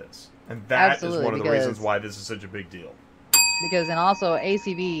on this. And that is Absolutely, one of the reasons because- why this is such a big deal. Because and also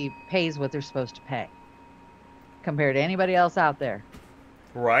ACV pays what they're supposed to pay compared to anybody else out there.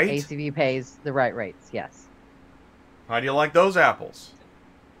 Right? ACV pays the right rates. Yes. How do you like those apples?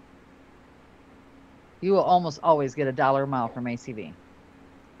 You will almost always get $1 a mile from ACV.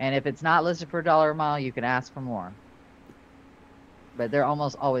 And if it's not listed for $1 a mile, you can ask for more. But they're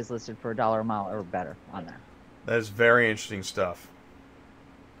almost always listed for $1 a mile or better on there. That is very interesting stuff.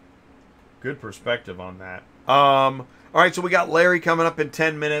 Good perspective on that. All right, so we got Larry coming up in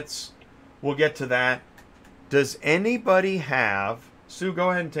 10 minutes. We'll get to that. Does anybody have... Sue, go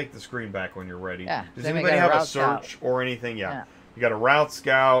ahead and take the screen back when you're ready. Yeah, Does then we anybody got a have a Route Scout. search or anything? Yeah. Yeah. You got a Route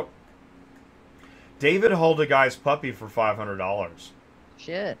Scout. David hauled a guy's puppy for $500.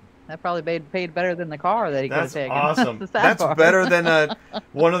 Shit. That probably paid better than the car that he could have That's taken. awesome. The sad That's part. better than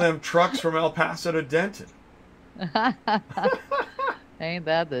one of them trucks from El Paso to Denton. Ain't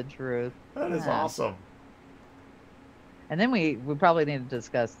that the truth? That is Yeah. awesome. And then we probably need to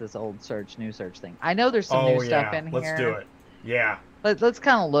discuss this old search, new search thing. I know there's some new stuff in here. Let's do it. Yeah. Let's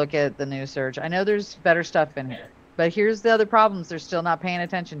kind of look at the new search. I know there's better stuff in here. But here's the other problems they're still not paying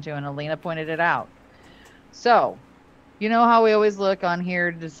attention to, and Alina pointed it out. So, you know how we always look on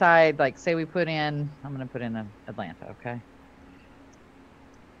here to decide, like, say we put in, I'm going to put in Atlanta, okay?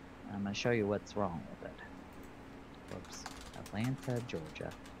 I'm going to show you what's wrong with it. Whoops. Atlanta, Georgia.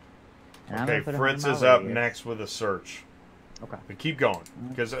 And I'm Okay, gonna put 100 Fritz is mile up radius. next with a search. Okay. But keep going,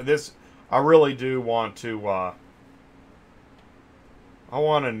 because this, I really do want to, I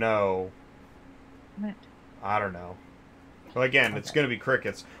want to know, I don't know. Well, again, it's Okay. going to be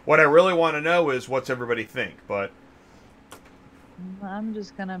crickets. What I really want to know is what's everybody think, but I'm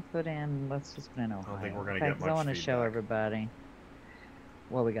just going to put in, let's just put in Ohio. think we're gonna okay, get 'cause I much want to show feedback. everybody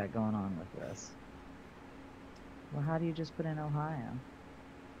what we got going on with this. Well, how do you just put in Ohio?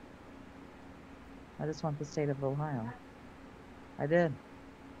 I just want the state of Ohio. I did.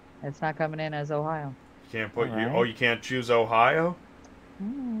 It's not coming in as Ohio. you can't put, Alright. you can't choose Ohio?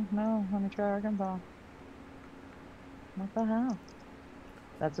 No, let me try Arkansas. What the hell?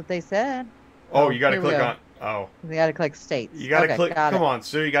 That's what they said. Oh, you got to here we click go. on, oh, You got to click states. you got to Okay, click, got come it. on,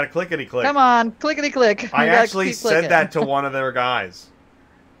 Sue, you got to clickety-click. Come on, clickety click. I actually said that to one of their guys.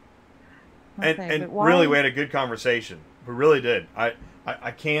 And but why- really, we had a good conversation. We really did.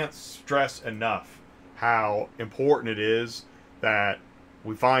 I can't stress enough how important it is that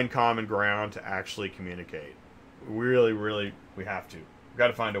we find common ground to actually communicate. Really, we have to. We've got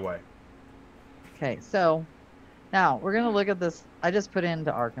to find a way. Okay, so Now, we're going to look at this. I just put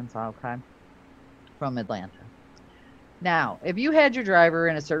into Arkansas, okay, from Atlanta. Now, if you had your driver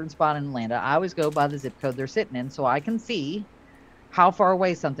in a certain spot in Atlanta, I always go by the zip code they're sitting in so I can see how far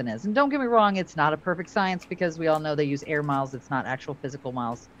away something is. And don't get me wrong, it's not a perfect science because we all know they use air miles. It's not actual physical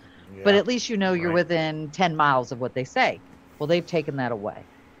miles. But at least you know you're within 10 miles of what they say. Well, they've taken that away.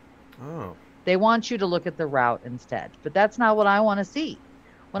 Oh. They want you to look at the route instead. But that's not what I want to see.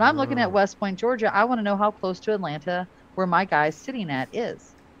 When I'm looking at West Point, Georgia, I want to know how close to Atlanta where my guy's sitting at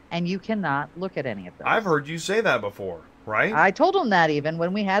is. And you cannot look at any of those. I've heard you say that before, right? I told him that even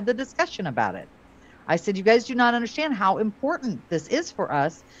when we had the discussion about it. I said, you guys do not understand how important this is for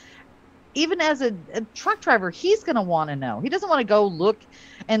us. Even as a truck driver, he's going to want to know. He doesn't want to go look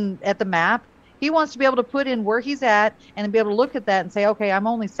at the map. He wants to be able to put in where he's at and be able to look at that and say, okay, I'm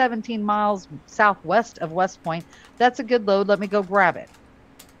only 17 miles southwest of West Point. That's a good load. Let me go grab it.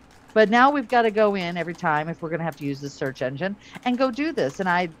 But now we've got to go in every time if we're going to have to use the search engine and go do this.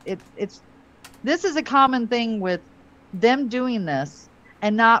 And this is a common thing with them doing this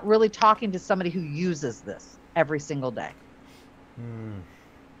and not really talking to somebody who uses this every single day.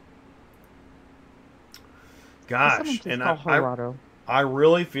 Gosh, and I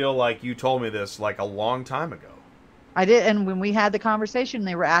really feel like you told me this like a long time ago. I did, and when we had the conversation,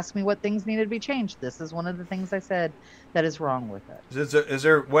 they were asking me what things needed to be changed. This is one of the things I said that is wrong with it. Is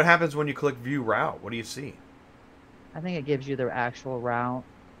there what happens when you click view route? What do you see? I think it gives you the actual route.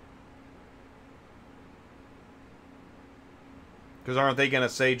 Because aren't they going to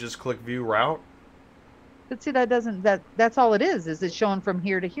say just click view route? But see, that's all it is it's showing from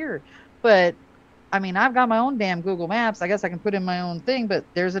here to here. But I mean, I've got my own damn Google Maps. I guess I can put in my own thing, but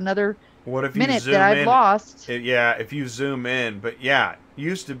there's another minute that I've lost. Yeah, if you zoom in. But yeah,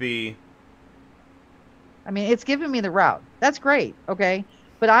 used to be. I mean, it's giving me the route. That's great, okay?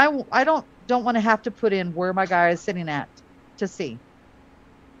 But I don't want to have to put in where my guy is sitting at to see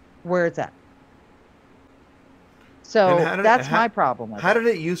where it's at. So that's my problem with it. How did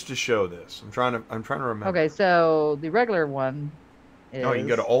it used to show this? I'm trying to remember. Okay, so the regular one is... Oh, you can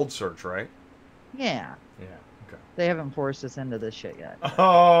go to old search, right? Yeah. Yeah, okay. They haven't forced us into this shit yet.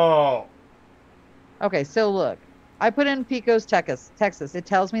 Oh! Okay, so look. I put in Pecos, Texas. It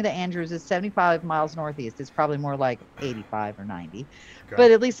tells me that Andrews is 75 miles northeast. It's probably more like 85 or 90. Okay.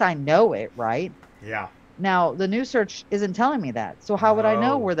 But at least I know it, right? Yeah. Now, the new search isn't telling me that. So how would I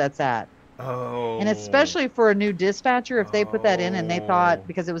know where that's at? Oh. And especially for a new dispatcher, if they put that in and they thought,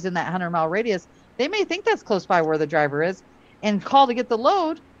 because it was in that 100-mile radius, they may think that's close by where the driver is and call to get the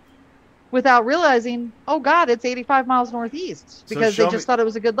load without realizing, oh, God, it's 85 miles northeast because they just thought it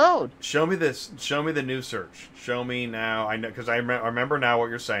was a good load. Show me this. Show me the new search. Show me now. I know because I remember now what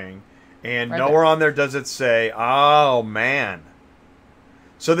you're saying. And nowhere on there does it say, oh, man.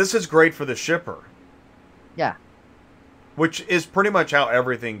 So this is great for the shipper. Yeah. Which is pretty much how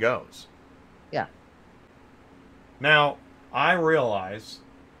everything goes. Yeah. Now, I realize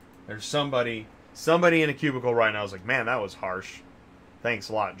there's somebody in a cubicle right now is like, man, that was harsh. Thanks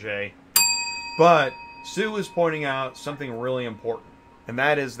a lot, Jay. But Sue is pointing out something really important. And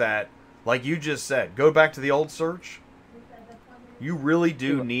that is that, like you just said, go back to the old search. You really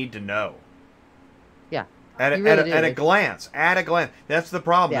do need to know. Yeah. At a glance. At a glance. That's the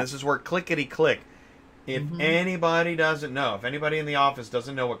problem. Yeah. This is where clickety-click. If anybody doesn't know, if anybody in the office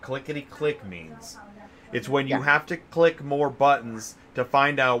doesn't know what clickety-click means, it's when you have to click more buttons to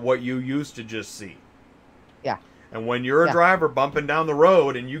find out what you used to just see. Yeah. And when you're a driver bumping down the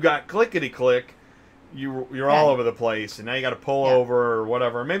road and you got clickety-click, you're all over the place, and now you got to pull over or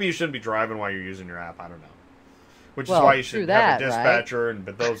whatever. Maybe you shouldn't be driving while you're using your app. I don't know. Which is why you should have a dispatcher,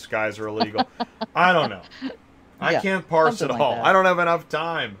 but those guys are illegal. I don't know. I can't parse it all. I don't have enough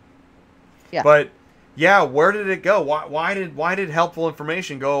time. Yeah. But yeah, where did it go? Why did helpful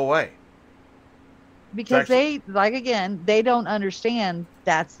information go away? Because they don't understand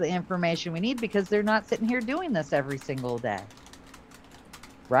that's the information we need because they're not sitting here doing this every single day.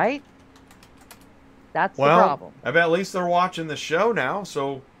 Right? That's the problem. I bet at least they're watching the show now,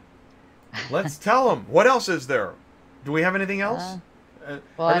 so let's tell them. What else is there? Do we have anything else?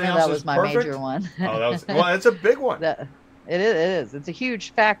 Well, I know that was my major one. It's a big one. It is. It's a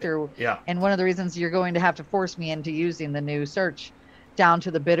huge factor. Yeah. And one of the reasons you're going to have to force me into using the new search down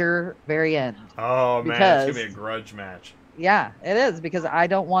to the bitter very end. Oh, man, it's going to be a grudge match. Yeah, it is, because I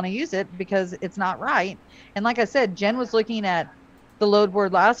don't want to use it because it's not right. And like I said, Jen was looking at the load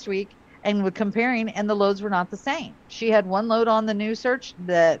board last week and was comparing, and the loads were not the same. She had one load on the new search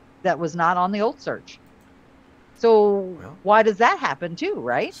that was not on the old search. So why does that happen too,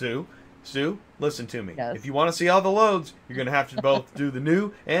 right? Sue, listen to me. Yes. If you want to see all the loads, you're going to have to both do the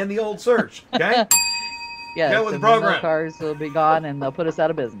new and the old search, okay? Yes, Get with the and then those program. cars will be gone and they'll put us out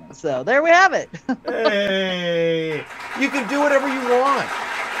of business. So there we have it. Hey, you can do whatever you want.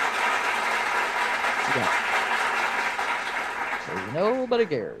 So nobody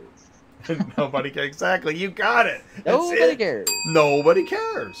cares. Nobody cares. Exactly. You got it. That's Nobody it. cares. Nobody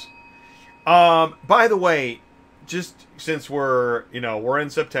cares. By the way, just since we're in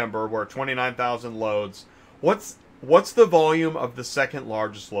September, we're at 29,000 loads. What's the volume of the second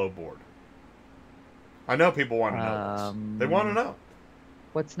largest load board? I know people want to know this. They want to know.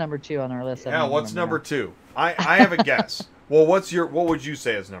 What's number 2 on our list? I Yeah, don't what's remember number 2? I have a guess. Well, what would you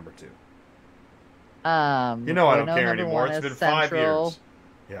say is number 2? now. You know I I don't know care number anymore. one It's is been 5 Central. years.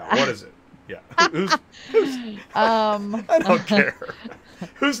 Yeah, what is it? Yeah. Who's I don't care.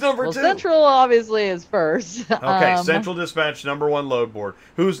 Who's number well, 2? Central obviously is first. Okay, Central Dispatch, number 1 load board.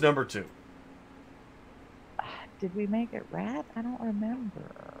 Who's number 2? Did we make it Rat? I don't remember.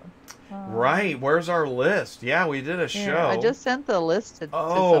 Right, where's our list? Yeah, we did a Here, show. I just sent the list to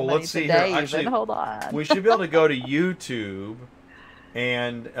Oh, somebody let's see here. today. Actually, Even. Hold on. We should be able to go to YouTube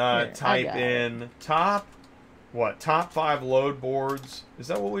and I type got in top 5 load boards. Is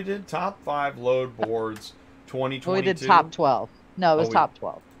that what we did? Top 5 load boards 2022. Well, we did top 12. No, it was Oh, we- top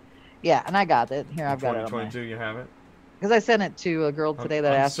 12. Yeah, and I got it. Here, I've got it on 2022, you have it? because I sent it to a girl today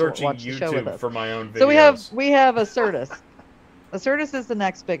that I'm asked to searching watch the show with YouTube us. for my own videos. So we have Acertus. Acertus is the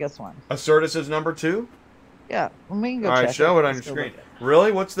next biggest one. Acertus is number 2? Yeah, well, we can go All check right, show it on your Let's go screen. look at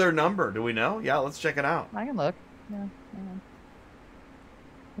Really? What's their number? Do we know? Yeah, let's check it out. it. I can look. Yeah, hang on.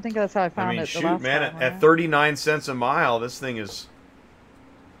 I think that's how I found I mean, it. the shoot, last man, time, at right? 39 cents a mile, this thing is...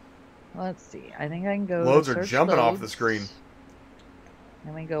 Let's see. I think I can go. Loads to are search jumping off the loads. screen.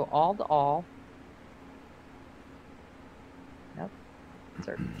 And we go all to all. Yep.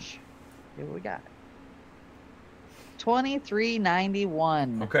 Search. See what we got.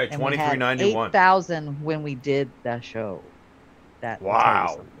 2391. Okay, And we had 2391. 8,000 when we did that show. That will tell you Wow,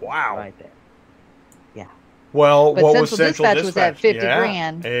 something wow. Right there. Well, But what Central was Central Dispatch was at 50 yeah,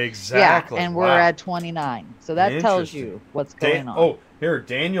 grand. Exactly. Yeah, and we're Wow. at 29. So that tells Interesting. you what's going on. Oh, here,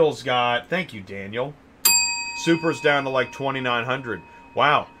 Daniel's got... Thank you, Daniel. Super's down to like 2,900.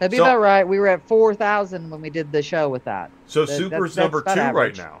 Wow. That'd be So- about right. We were at 4,000 when we did the show with that. So That- Super's that's number about 2 right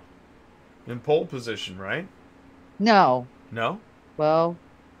average. now. In pole position, right? No. No? Well,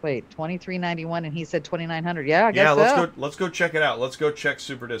 wait, 2391 and he said 2,900. Yeah, I guess Yeah, so. let's go check it out. Let's go check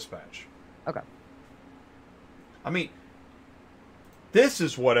Super Dispatch. Okay. I mean, this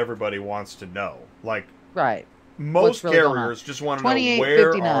is what everybody wants to know. Like, Right. most really going on? carriers just want to know where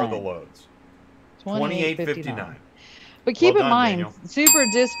are the 28.59. loads. 28.59. 28.59. But keep Well in done, mind, Daniel. Super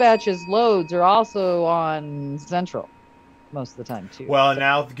Dispatch's loads are also on Central most of the time too. Well,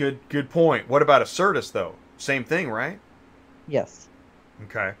 now good point. What about Acertus though? Same thing, right? Yes.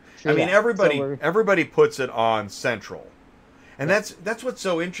 Okay. True I mean, that. everybody So we're- everybody puts it on Central, and that's what's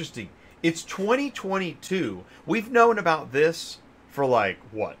so interesting. It's 2022. We've known about this for like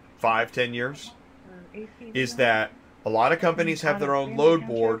what 5-10 years. Is that a lot of companies have their own load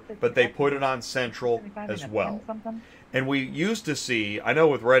board, but they put it on Central as well. And we used to see, I know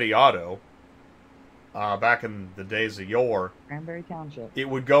with Ready Auto, back in the days of yore, Cranberry Township. it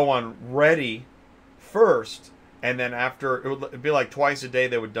would go on Ready first, and then after it'd be like twice a day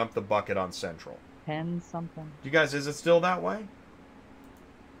they would dump the bucket on Central. 10 something. You guys, is it still that way?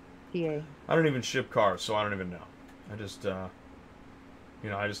 PA. I don't even ship cars, so I don't even know. I just,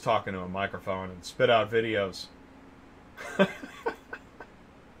 I just talk into a microphone and spit out videos.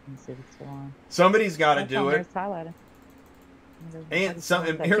 Let's see if it's still on. Somebody's got to That's do on there, it. It's highlighted.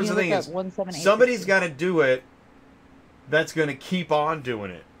 And here's the thing is, somebody's got to do it that's going to keep on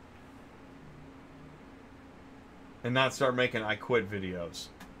doing it. And not start making I quit videos.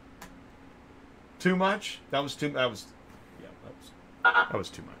 Too much? That was too much.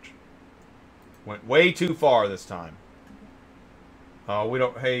 Went way too far this time. We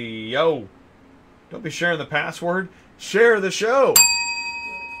don't, hey, yo. Don't be sharing the password. Share the show.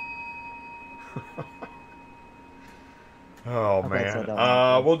 Oh, Okay, so man.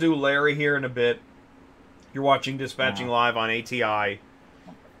 don't- We'll do Larry here in a bit. You're watching Dispatching Wow. Live on ATI.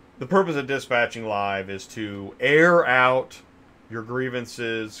 The purpose of Dispatching Live is to air out your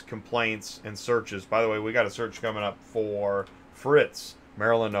grievances, complaints, and searches. By the way, we got a search coming up for Fritz,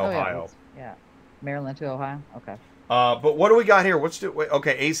 Maryland, Oh, Ohio. yeah. Maryland to Ohio. Okay. But what do we got here?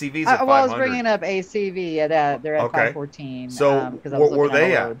 Okay, ACV's at 500. Well, I was bringing up ACV at they're at Okay. 514. So because I was what were looking at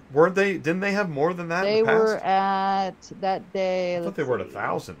they a at? load. Weren't they? Didn't they have more than that They in the past? were at that day. I thought let's they were at see.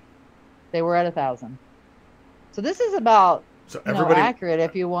 1,000. They were at 1,000. So this is about So you know, everybody, accurate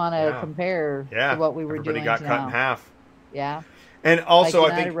if you want to Yeah. compare yeah, to what we were everybody doing got now. cut in half. Yeah. And also,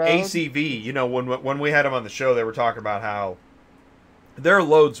 Like I think United Road. ACV. You know, when we had them on the show, they were talking about how their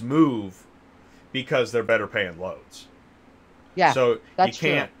loads move because they're better paying loads. Yeah, So you that's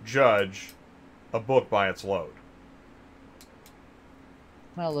can't judge a book by its load.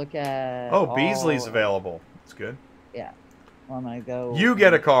 I'm gonna look at. Oh, Beasley's all- available. That's good. Yeah. Well, I'm gonna go. You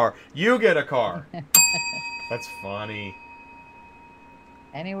get a car. You get a car. That's funny.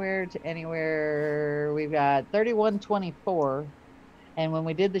 Anywhere to anywhere. We've got 3124, and when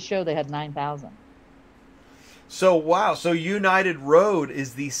we did the show, they had 9,000. So wow. So United Road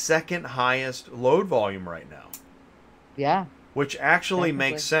is the second highest load volume right now, Yeah. which actually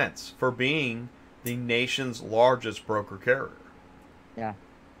Technically. makes sense for being the nation's largest broker carrier. Yeah.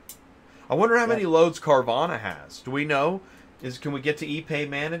 I wonder how Yep. many loads Carvana has. Do we know? Can we get to ePay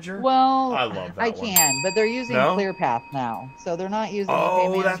Manager? Well, I love that I one. can, but they're using No? ClearPath now, so they're not using.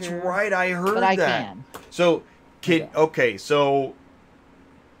 Oh, ePay that's Manager, right. I heard But I that. can. So Yeah. okay, so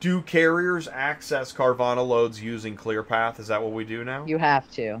do carriers access Carvana loads using ClearPath? Is that what we do now? You have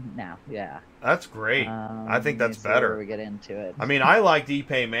to now. Yeah. That's great. I think let me that's see where better. We get into it. I mean, I like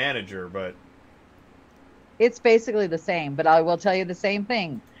ePay Manager, but It's basically the same, but I will tell you the same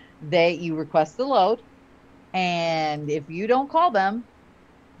thing. You request the load, and if you don't call them,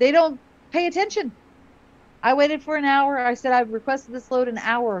 they don't pay attention. I waited for an hour. I said I requested this load an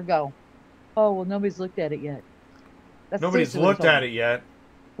hour ago. Oh well, nobody's looked at it yet. That's nobody's seriously what he looked told at me. it yet.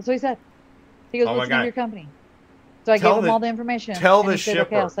 That's what he said. He goes, Oh my "What's the name God. of your company?" So I Tell gave him the- all the information. tell and the he said, shipper.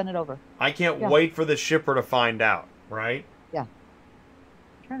 "Okay, I'll send it over." I can't Yeah. wait for the shipper to find out, right? I'm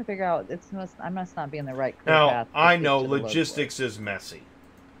trying to figure out. I must not be in the right. Now, path to I get know to the load logistics is messy,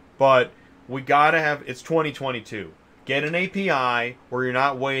 but we got to have, it's 2022. Get an API where you're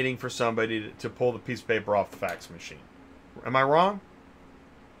not waiting for somebody to pull the piece of paper off the fax machine. Am I wrong?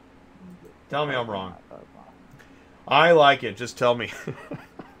 Tell me I'm wrong. I like it. Just tell me.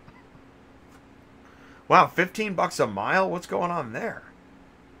 Wow, $15 a mile? What's going on there?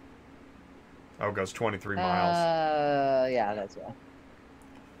 Oh, it goes 23 miles. Yeah, that's right.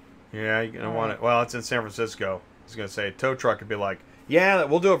 Yeah, you're going to All want right. it. Well, it's in San Francisco. I was going to say, a tow truck could be like, yeah,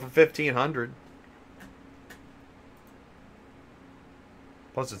 we'll do it for $1,500.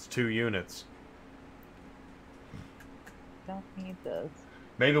 Plus, it's 2 units. Don't need this.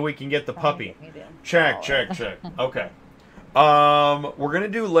 Maybe we can get the Trying to puppy. get me to Check. install it. Okay. We're going to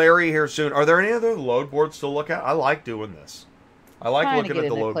do Larry here soon. Are there any other load boards to look at? I like doing this. I like Trying looking to at get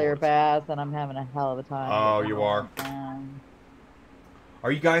the into load boards. ClearPath, and I'm having a hell of a time. Oh, getting you are? on.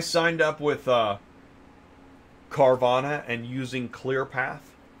 Are you guys signed up with Carvana and using ClearPath?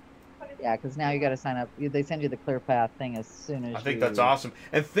 Yeah, because now you got to sign up. They send you the ClearPath thing as soon as I think you- that's awesome.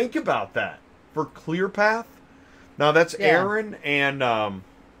 And think about that. For ClearPath, now that's Yeah. Aaron and,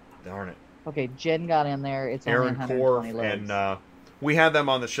 darn it, Okay, Jen got in there. It's only Aaron 120 Korf, loads. and we had them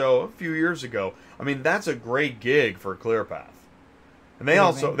on the show a few years ago. I mean, that's a great gig for ClearPath. And they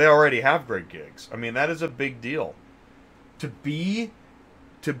What do you mean? they already have great gigs. I mean, that is a big deal. To be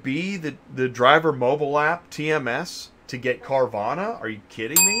the driver mobile app TMS to get Carvana? Are you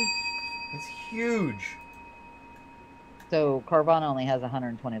kidding me? That's huge. So Carvana only has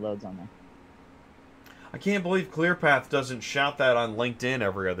 120 loads on there. I can't believe ClearPath doesn't shout that on LinkedIn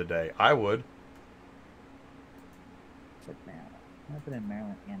every other day. I would. Put Maryland. I'm gonna put in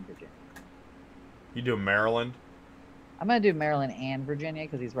Maryland and Virginia. You do Maryland? I'm gonna do Maryland and Virginia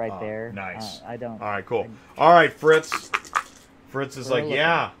because he's right Oh, there. nice. I don't. All right, cool. All right, Fritz. Fritz is We're like, looking.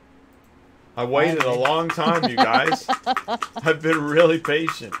 yeah. I waited a Finally. long time, you guys. I've been really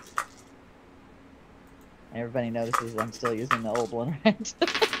patient. Everybody notices I'm still using the old one, right?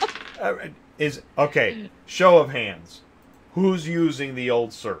 Okay, show of hands. Who's using the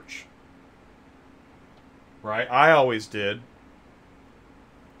old search? Right? I always did.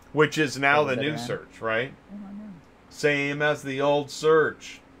 Which is now the Better new man. search, right? I don't know. Same as the old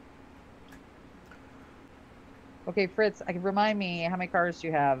search. Okay, Fritz, I can remind me how many cars do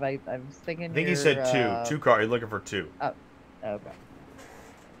you have? I was thinking. I think he said two. Two cars. You're looking for two. Okay.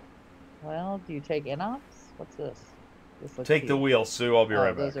 Well, do you take Inox? What's this? Looks Take the cheap. wheel, Sue. I'll be Oh,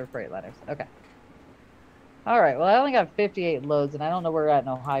 right those back. are Freightliners. Okay. All right. Well, I only got 58 loads, and I don't know where we're at in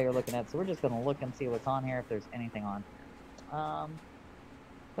Ohio you're looking at, so we're just going to look and see what's on here, if there's anything on.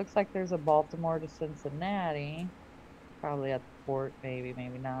 Looks like there's a Baltimore to Cincinnati. Probably at the port, maybe,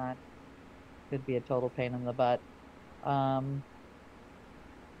 maybe not. Could be a total pain in the butt.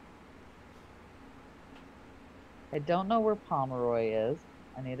 I don't know where Pomeroy is.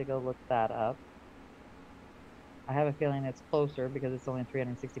 I need to go look that up. I have a feeling it's closer because it's only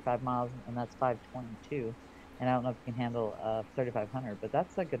 365 miles, and that's 522. And I don't know if you can handle 3,500, but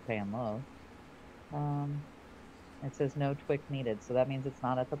that's a good paying load. It says no TWIC needed, so that means it's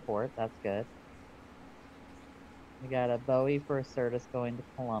not at the port. That's good. We got a Bowie for a Certus going to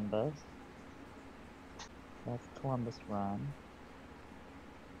Columbus. That's Columbus run.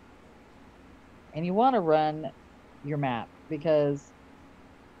 And you want to run your map because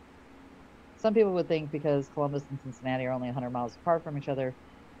some people would think because Columbus and Cincinnati are only 100 miles apart from each other,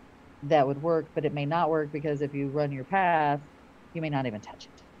 that would work, but it may not work because if you run your path, you may not even touch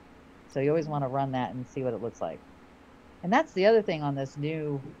it. So you always want to run that and see what it looks like. And that's the other thing on this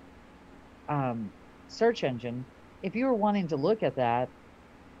new search engine. If you were wanting to look at that,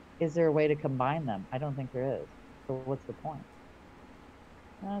 is there a way to combine them? I don't think there is. So what's the point?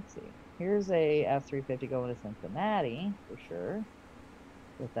 Let's see. Here's a F-350 going to Cincinnati, for sure.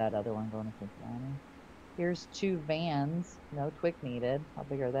 With that other one going to Cincinnati. Here's two vans. No TWIC needed. How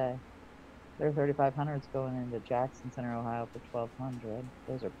big are they? They're 3500s going into Jackson Center, Ohio for 1200.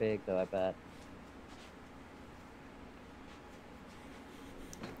 Those are big, though, I bet.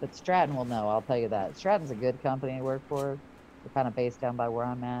 But Stratton will know, I'll tell you that. Stratton's a good company to work for. They're kind of based down by where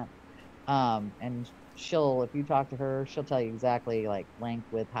I'm at. And she'll, if you talk to her, she'll tell you exactly, like,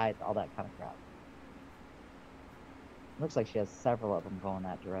 length, width, height, all that kind of crap. Looks like she has several of them going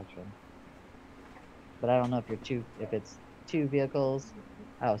that direction. But I don't know if it's two vehicles.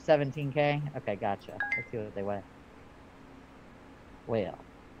 Oh, 17K? Okay, gotcha. Let's see what they weigh. Well,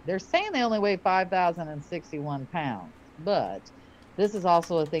 they're saying they only weigh 5,061 pounds, but this is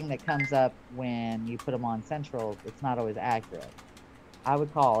also a thing that comes up when you put them on Central. It's not always accurate. I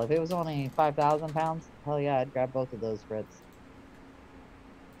would call. If it was only 5,000 pounds, hell yeah, I'd grab both of those Fritz.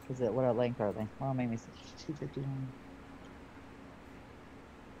 Because what length are they? Well, maybe 251.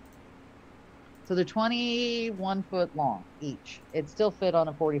 So they're 21 foot long each. It still fit on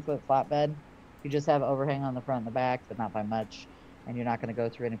a 40-foot flatbed. You just have overhang on the front and the back, but not by much. And you're not going to go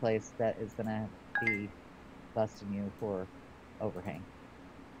through any place that is going to be busting you for overhang.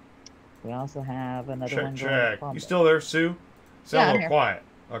 We also have another one. Check. You still there, Sue? Sound a little quiet.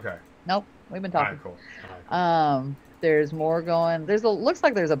 Okay. Nope. We've been talking. All right, cool. There's more going. Looks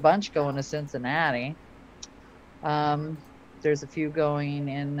like there's a bunch going to Cincinnati. There's a few going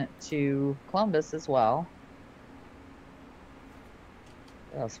into Columbus as well.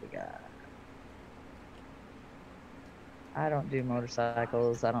 What else we got? I don't do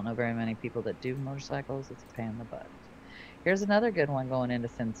motorcycles. I don't know very many people that do motorcycles. It's a pain in the butt. Here's another good one going into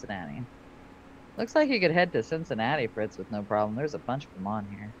Cincinnati. Looks like you could head to Cincinnati, Fritz, with no problem. There's a bunch of them on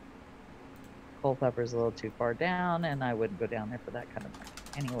here. Culpeper's a little too far down, and I wouldn't go down there for that kind of money.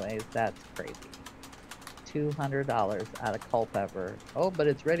 Anyways, that's crazy. $200 out of Culpeper. Oh, but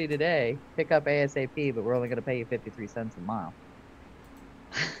it's ready today. Pick up ASAP, but we're only going to pay you 53 cents a mile.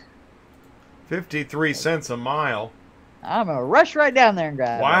 53 cents a mile? I'm going to rush right down there and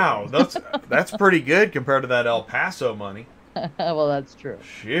grab it. Wow, that's pretty good compared to that El Paso money. Well, that's true.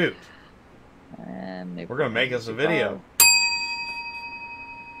 Shoot. And we're going to make us a video.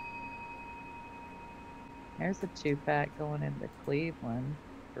 Here's a 2-pack going into Cleveland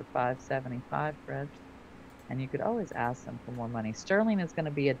for $575, Fred. And you could always ask them for more money. Sterling is going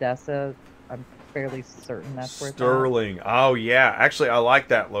to be Odessa. I'm fairly certain that's where it's at. Sterling. Oh, yeah. Actually, I like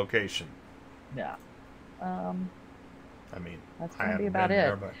that location. Yeah. I mean, that's going to be about it.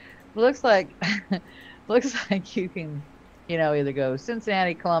 There, but... Looks like you can, either go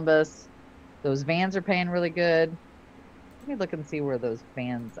Cincinnati, Columbus. Those vans are paying really good. Let me look and see where those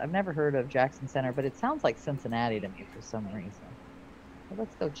vans. I've never heard of Jackson Center, but it sounds like Cincinnati to me for some reason. So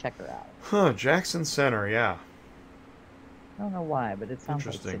let's go check her out. Huh, Jackson Center, yeah. I don't know why, but it sounds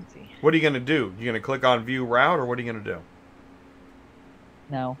like Cincy. What are you going to do? You going to click on view route, or what are you going to do?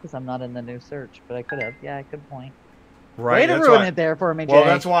 No, because I'm not in the new search, but I could have. Yeah, good point. Right. Way to ruin it there for me, Jay. Well,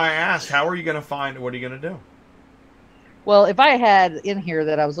 that's why I asked. How are you going to find? What are you going to do? Well, if I had in here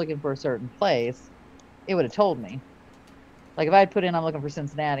that I was looking for a certain place, it would have told me. Like if I had put in I'm looking for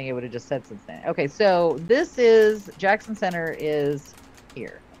Cincinnati, it would have just said Cincinnati. Okay, so this is Jackson Center is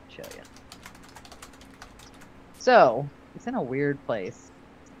here. I'll show you. So it's in a weird place.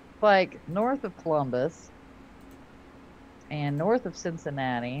 It's like north of Columbus and north of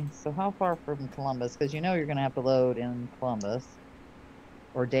Cincinnati. So how far from Columbus? Because you're going to have to load in Columbus,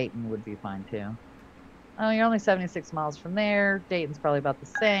 or Dayton would be fine too. Oh, you're only 76 miles from there. Dayton's probably about the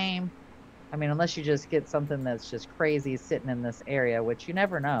same. I mean, unless you just get something that's just crazy sitting in this area, which you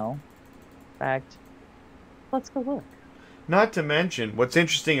never know. In fact, let's go look. Not to mention, what's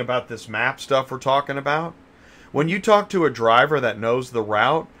interesting about this map stuff we're talking about, when you talk to a driver that knows the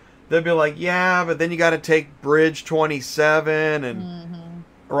route, they'll be like, yeah, but then you got to take Bridge 27, and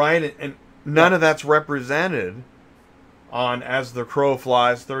right? And none of that's represented on As the Crow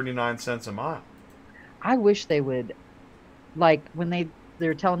Flies 39 cents a mile. I wish they would, like when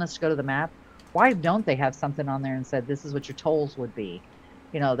they're telling us to go to the map, why don't they have something on there and said this is what your tolls would be,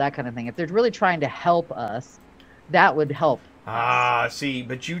 that kind of thing. If they're really trying to help us, that would help. See,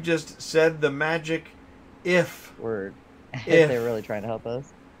 but you just said the magic if Word. If If. they're really trying to help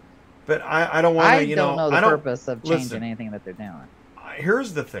us. but I don't want I to, don't know the I don't purpose of changing listen. anything that they're doing.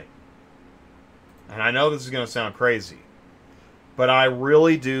 Here's the thing, and I know this is going to sound crazy, but I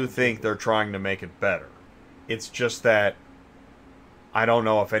really do think they're trying to make it better. It's just that I don't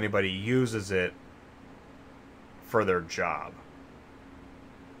know if anybody uses it for their job.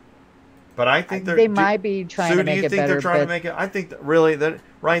 But I think They might be trying Sue, to do make you it think better. they're trying to but make it? I think that really,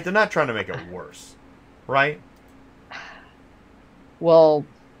 right? They're not trying to make it worse, right? Well,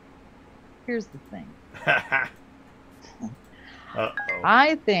 here's the thing. Uh-oh.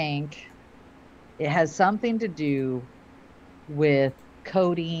 I think it has something to do with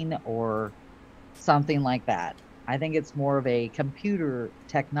coding or something like that. I think it's more of a computer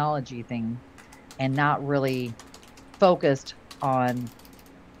technology thing and not really focused on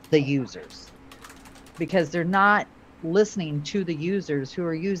the users, because they're not listening to the users who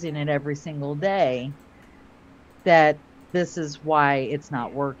are using it every single day, that this is why it's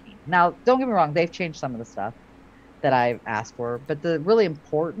not working. Now, don't get me wrong, they've changed some of the stuff that I've asked for, but the really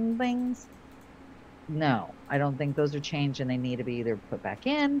important things, no, I don't think those are changed, and they need to be either put back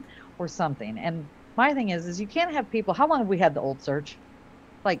in or something. And my thing is you can't have people. How long have we had the old search?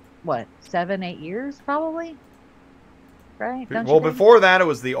 Like what, 7-8 years probably, right? Don't you Well, think? before that, it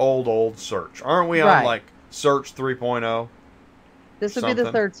was the old search. Aren't we on Right. like Search 3.0? This would be the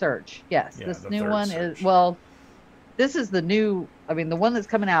something? third search. Yes, Yeah, this the new third one search. is, well, this is the new. I mean, the one that's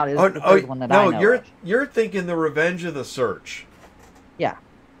coming out is the third one that I know of. you're thinking the Revenge of the Search. Yeah,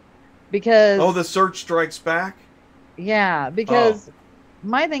 because Oh, the Search Strikes Back. yeah, because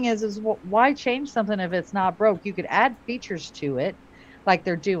my thing is why change something if it's not broke? You could add features to it, like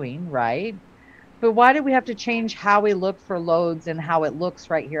they're doing, right? But why do we have to change how we look for loads and how it looks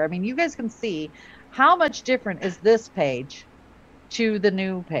right here? I mean, you guys can see how much different is this page to the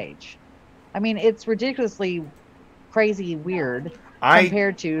new page. I mean, it's ridiculously crazy weird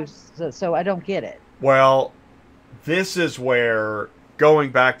compared to, so I don't get it. Well, this is where,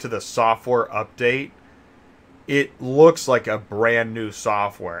 going back to the software update, it looks like a brand new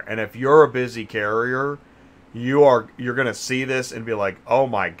software. And if you're a busy carrier, you're going to see this and be like, "Oh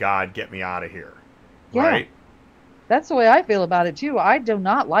my God, get me out of here." Yeah. Right? That's the way I feel about it too. I do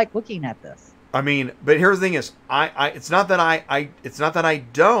not like looking at this. I mean, but here's the thing: is it's not that I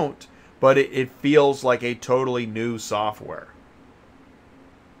don't, but it feels like a totally new software.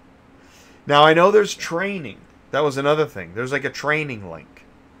 Now I know there's training. That was another thing. There's like a training link,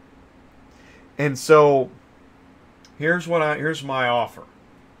 and so here's my offer.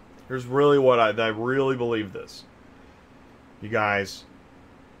 Here's really what I really believe this. You guys,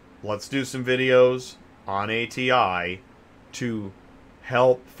 let's do some videos on ATI to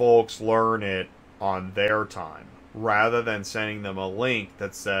help folks learn it on their time, rather than sending them a link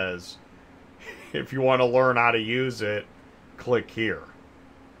that says, if you want to learn how to use it, click here.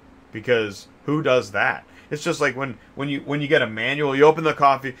 Because who does that? It's just like when you get a manual, you open the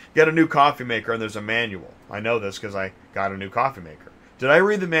coffee, get a new coffee maker, and there's a manual. I know this because I got a new coffee maker. Did I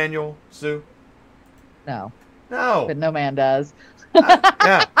read the manual, Sue? No, No. but no man does.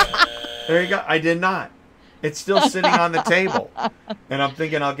 Yeah. There you go. I did not. It's still sitting on the table. And I'm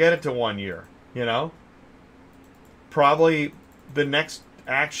thinking I'll get it to 1 year, Probably the next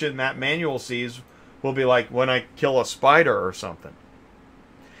action that manual sees will be like when I kill a spider or something.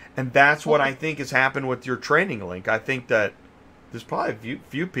 And that's what I think has happened with your training link. I think that there's probably a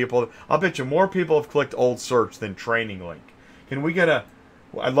few people. I'll bet you more people have clicked old search than training link. Can we get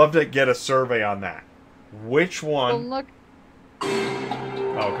I'd love to get a survey on that. Which Well, one? look,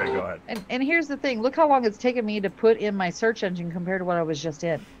 Okay, go ahead. and here's the thing. Look how long it's taken me to put in my search engine compared to what I was just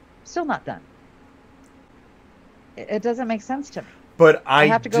in. Still not done. It doesn't make sense to me. But I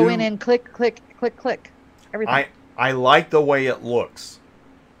have to go in and click everything. I like the way it looks.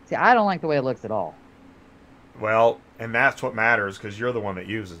 See, I don't like the way it looks at all. Well, and that's what matters because you're the one that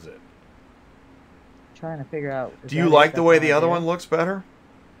uses it. Trying to figure out. Do you like the way the other one looks better?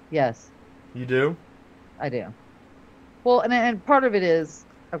 Yes, You do? I do. Well, and part of it is,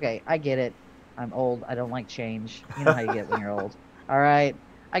 okay, I get it. I'm old. I don't like change. You know how you get when you're old. All right.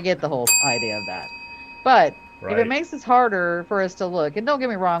 I get the whole idea of that. But if Right. it makes this harder for us to look, and don't get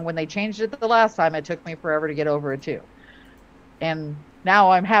me wrong, when they changed it the last time, it took me forever to get over it too. And now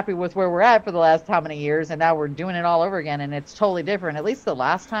I'm happy with where we're at for the last how many years, and now we're doing it all over again, and it's totally different. At least the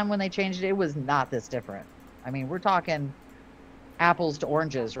last time when they changed it, it was not this different. I mean, we're talking apples to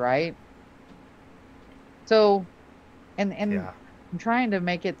oranges, right? So, and Yeah. I'm trying to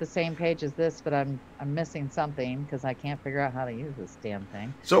make it the same page as this, but I'm missing something because I can't figure out how to use this damn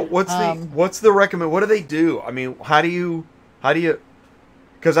thing. So what's the recommend? What do they do? I mean, how do you?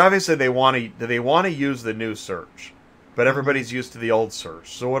 Because obviously they want to use the new search, but everybody's used to the old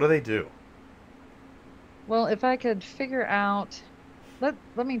search. So what do they do? Well, if I could figure out, let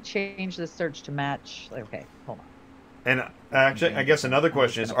me change the search to match. Okay, hold on. And actually, I guess another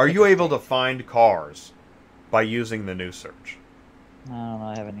question is: are you able to find cars by using the new search? I don't know.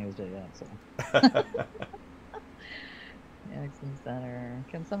 I haven't used it yet. So. Jackson Center.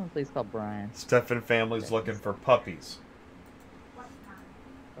 Can someone please call Brian? Stephen family's looking for puppies.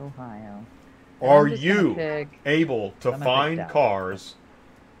 Ohio. Are I'm just gonna you pick- able to I'm gonna pick find Dallas. cars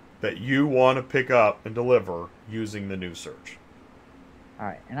that you want to pick up and deliver using the new search? All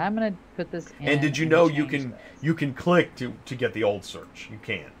right, and I'm gonna put this in. And did you know you change can this. you can click to get the old search? You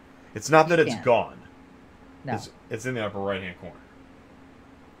can. It's not that You it's can. gone. No, It's in the upper right hand corner.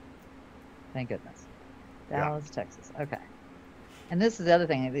 thank goodness. Yeah. Dallas, Texas. Okay. And this is the other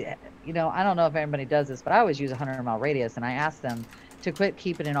thing. You know, I don't know if anybody does this, but I always use a 100-mile radius, and I ask them to quit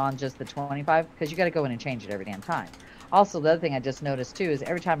keeping it on just the 25 because you got to go in and change it every damn time. Also, the other thing I just noticed too is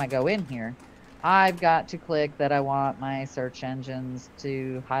every time I go in here, I've got to click that I want my search engines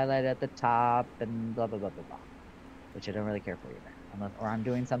to highlight at the top and blah blah blah blah blah, which I don't really care for either, or I'm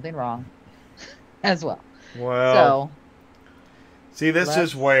doing something wrong as well. Well, So see, this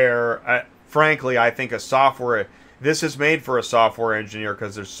let's- is where, frankly, I think this is made for a software engineer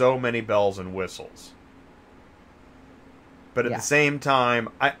because there's so many bells and whistles. But at Yeah. the same time,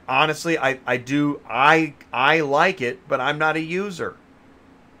 I honestly like it, but I'm not a user.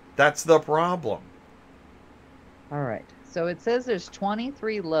 That's the problem. all right, so it says there's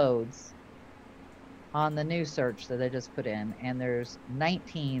 23 loads on the new search that I just put in, and there's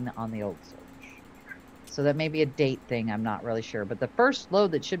 19 on the old search. So that may be a date thing. I'm not really sure, but the first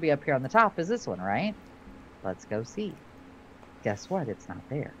load that should be up here on the top is this one, right? Let's go see. Guess what? It's not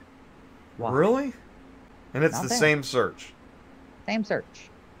there. Why? Really? And it's Not the there. same search. Same search.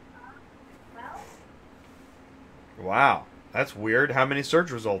 Wow. That's weird. How many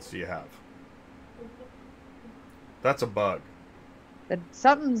search results do you have? That's a bug. But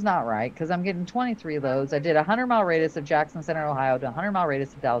something's not right because I'm getting 23 loads. I did a 100-mile radius of Jackson Center, Ohio to a 100-mile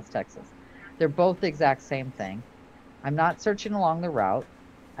radius of Dallas, Texas. They're both the exact same thing. I'm not searching along the route.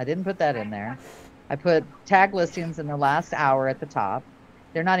 I didn't put that in there. I put tag listings in the last hour at the top.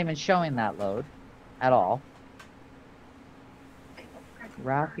 They're not even showing that load at all.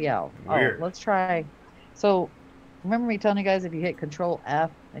 Raphael. Weird. Oh, let's try. So, remember me telling you guys if you hit Control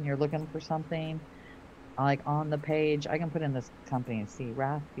F and you're looking for something, like on the page, I can put in this company and see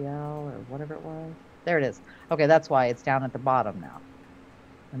Raphael or whatever it was. There it is. Okay, that's why it's down at the bottom now.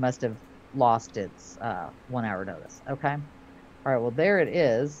 It must have lost its 1 hour notice. Okay. All right, well, there it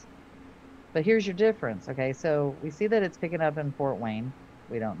is. But here's your difference. Okay, so we see that it's picking up in Fort Wayne.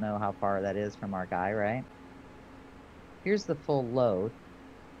 We don't know how far that is from our guy, right? Here's the full load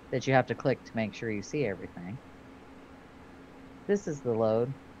that you have to click to make sure you see everything. This is the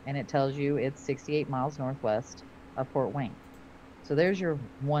load, and it tells you it's 68 miles northwest of Fort Wayne. So there's your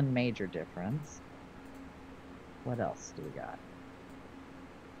one major difference. What else do we got?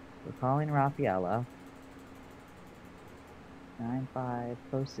 We're calling Raffaella. 9/5,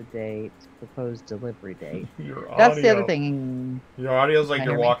 posted date, proposed delivery date. That's the other thing. Your audio's like Can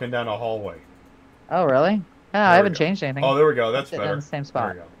you're you hear me? walking down a hallway. Oh, really? Oh, I we haven't go. changed anything. Oh, there we go. That's Sitting better. in the same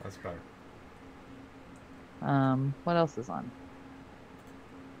spot. There we go. That's better. What else is on?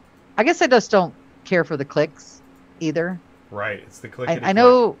 I guess I just don't care for the clicks either. Right. It's the click. I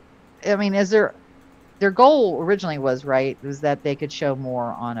know. I mean, is their goal originally was that they could show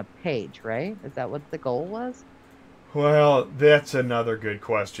more on a page, right? Is that what the goal was? Well, that's another good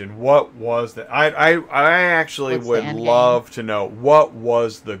question. What was the? I actually What's the would end game? love to know what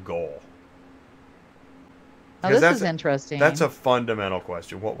was the goal. Now, 'Cause this is interesting. That's a fundamental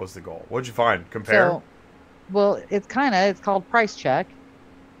question. What was the goal? What'd you find? Compare. So, well, it's called price check.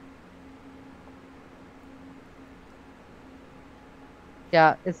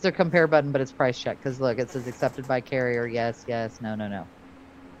 Yeah, it's the compare button, but it's price check because look, it says accepted by carrier. Yes, yes, no, no, no.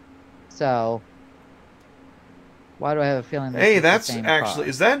 So, why do I have a feeling? Hey, is the that's same actually cost?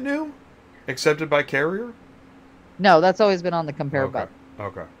 is that new? Accepted by carrier? No, that's always been on the compare Okay. button.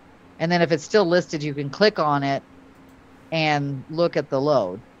 Okay. And then if it's still listed, you can click on it and look at the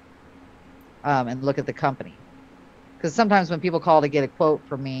load and look at the company. Because sometimes when people call to get a quote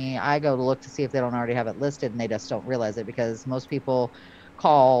from me, I go to look to see if they don't already have it listed, and they just don't realize it because most people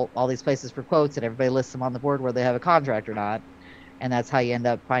call all these places for quotes and everybody lists them on the board where they have a contract or not. And that's how you end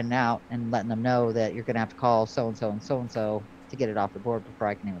up finding out and letting them know that you're going to have to call so and so and so and so to get it off the board before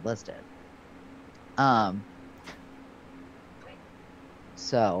I can even list it.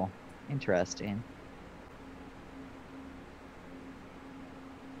 So interesting.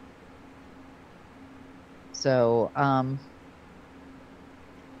 So I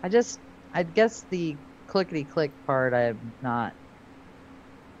guess the clickety click part I'm not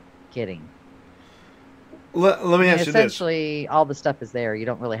getting. Let me I mean, ask you this. essentially, all the stuff is there. You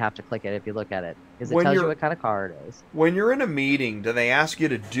don't really have to click it if you look at it, because it When tells you you're- what kind of car it is. When you're in a meeting, do they ask you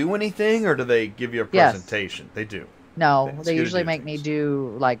to do anything, or do they give you a Yes. presentation? They do. No, It's they good to usually do make me things.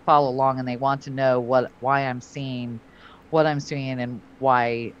 do like follow along, and they want to know why I'm seeing what I'm seeing and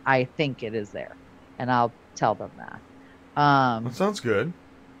why I think it is there, and I'll tell them that. That sounds good.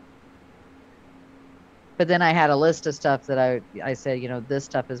 But then I had a list of stuff that I said, this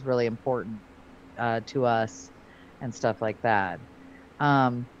stuff is really important to us and stuff like that.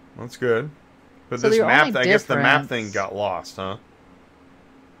 That's good. But So this the map, only I guess the map difference- thing got lost, huh?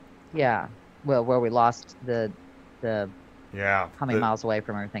 Yeah. Well, where we lost the Yeah. how many the- miles away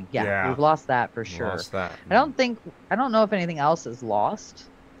from everything. Yeah, Yeah. we've lost that for sure. Lost that. I don't know if anything else is lost.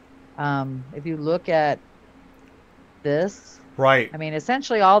 If you look at this, Right. I mean,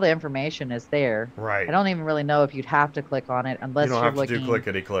 essentially all the information is there. Right. I don't even really know if you'd have to click on it unless You don't you're have to do looking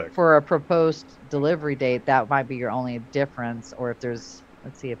clickety click. for a proposed delivery date. That might be your only difference, or if there's,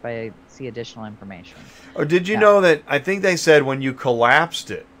 let's see if I see additional information. Oh, did you Yeah. know that? I think they said when you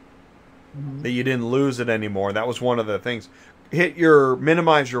collapsed it Mhm. that you didn't lose it anymore. That was one of the things.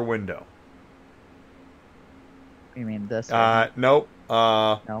 Minimize your window. You mean this? right Nope. here?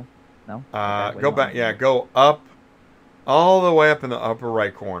 No. Okay, what do Go you back. want? Yeah, go up, all the way up in the upper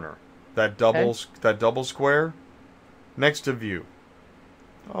right corner. That double square, next to view,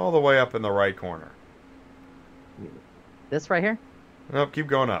 all the way up in the right corner. This right here? Nope, keep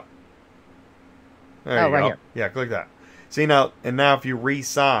going up. There Oh, you right go. here. Yeah, click that. See now, if you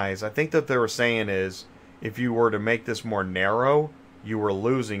resize, I think that they were saying is if you were to make this more narrow, you were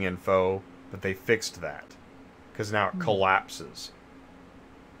losing info, but they fixed that because now it collapses.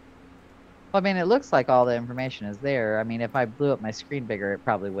 Well, I mean, it looks like all the information is there. I mean, if I blew up my screen bigger, it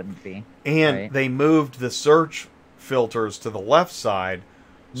probably wouldn't be. And Right. they moved the search filters to the left side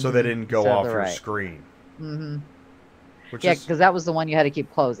so they didn't go Instead of off the your right. screen. Mm-hmm. Which Yeah, is because that was the one you had to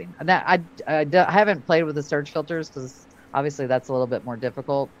keep closing. And that I haven't played with the search filters because obviously that's a little bit more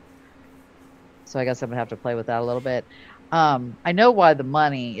difficult. So I guess I'm gonna have to play with that a little bit. I know why the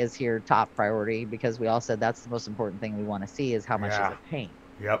money is here top priority, because we all said that's the most important thing we want to see is how much Yeah. is it paying.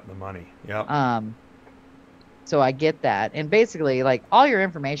 Yep, the money. Yep. So I get that. And basically, like, all your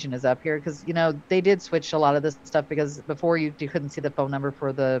information is up here because, they did switch a lot of this stuff because before you couldn't see the phone number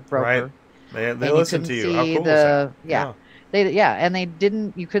for the broker. Right. They and listen to couldn't you. How see cool is that?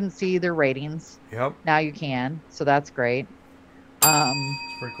 and you couldn't see their ratings. Yep. Now you can, so that's great.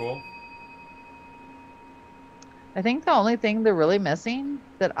 It's pretty cool. I think the only thing they're really missing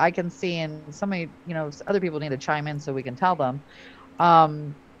that I can see, and somebody, other people need to chime in so we can tell them,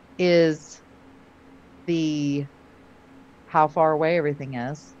 is the how far away everything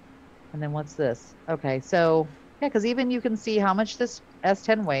is. And then what's this? Okay, so yeah, because even you can see how much this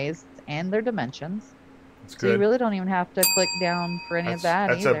S10 weighs and their dimensions. It's So you good. really don't even have to click down for any of that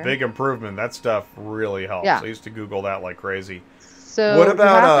That's either. a big improvement. That stuff really helps. Yeah. I used to Google that like crazy. So What you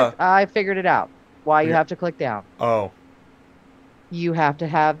about, have to- I figured it out. Why you Yeah. have to click down. Oh, You have to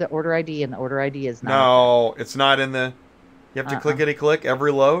have the order ID, and the order ID is not. no, it's not in the. You have to clickety-click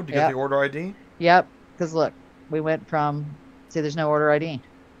every load to get Yep. the order ID? Yep, because look, we went from, see, there's no order ID.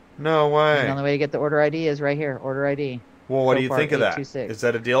 No And way. the only way to get the order ID is right here, order ID. Well, what so do you far, think of that? 826. Is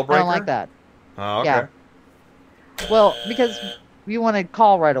that a deal I breaker? don't like that. Oh, okay. Yeah. Well, because you want to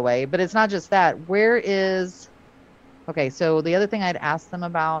call right away, but it's not just that. Where is, okay, so the other thing I'd ask them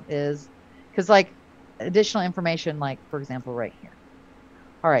about is, because like additional information, like for example, right here.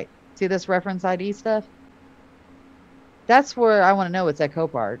 All right, see this reference ID stuff? That's where I want to know it's at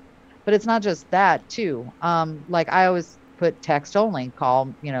Copart. But it's not just that too. Like I always put text only,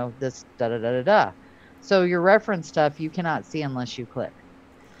 call, this da da da da da. So your reference stuff you cannot see unless you click.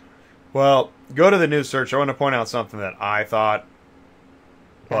 Well, go to the new search. I want to point out something that I thought,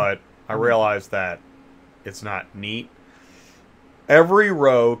 but I realized that it's not neat. Every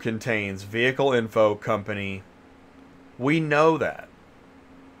row contains vehicle info company. We know that.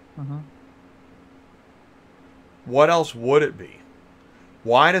 Mm-hmm. What else would it be?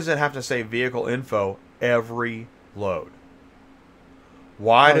 Why does it have to say vehicle info every load?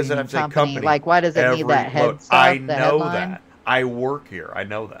 Why does it have to say company? Like, why does it every need that head load? stuff, I the know headline? that. I work here. I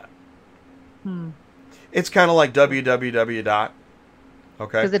know that. Hmm. It's kind of like www.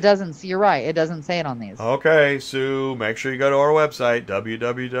 Okay. Because it doesn't. You're right. It doesn't say it on these. Okay, Sue, make sure you go to our website,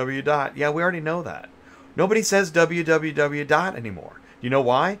 www. Yeah, we already know that. Nobody says www. Anymore. You know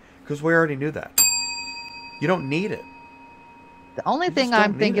why? Because we already knew that. You don't need it. The only You thing just don't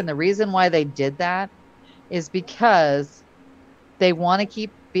I'm need thinking it. the reason why they did that is because they want to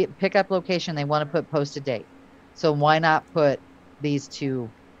keep pickup location. They want to put posted date. So why not put these two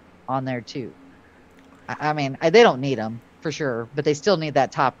on there too? I mean, they don't need them for sure, but they still need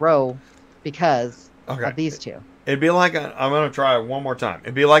that top row because Okay. of these two. It'd be like, I'm going to try it one more time.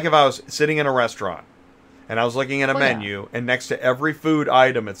 It'd be like if I was sitting in a restaurant and I was looking at a Oh, yeah. menu and next to every food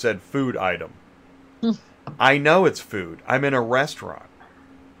item it said food item. I know it's food. I'm in a restaurant.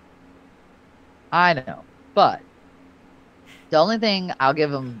 I know, but the only thing I'll give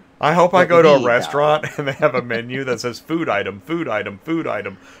them. I hope I What go we to a need, restaurant and they have a menu that says food item, food item, food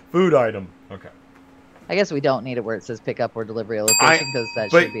item, food item. Okay. I guess we don't need it where it says pickup or delivery location because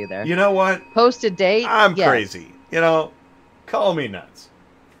that But should be there. you know what? Posted date. I'm yes. crazy. You know, call me nuts.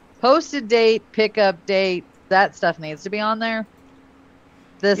 Posted date, pickup date, that stuff needs to be on there.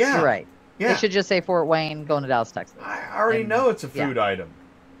 This Yeah. is right. Yeah. It should just say Fort Wayne going to Dallas, Texas. I already And- know it's a yeah. food item.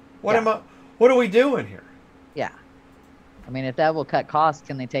 What Yeah. am I? What are we doing here? Yeah. I mean, if that will cut costs,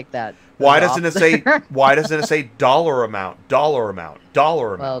 can they take that? Why those doesn't off it say? there? Why doesn't it say dollar amount, dollar amount,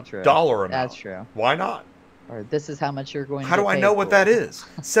 dollar amount, Well, true. dollar amount? That's true. Why not? Or this is how much you're going How to do I pay know what for. that is?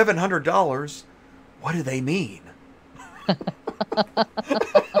 $700. What do they mean?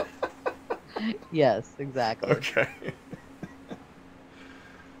 Yes, exactly. Okay.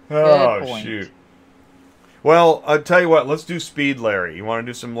 Oh point. shoot. Well, I'll tell you what. Let's do speed, Larry. You want to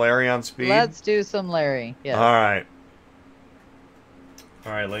do some Larry on speed? Let's do some Larry. Yes. All right.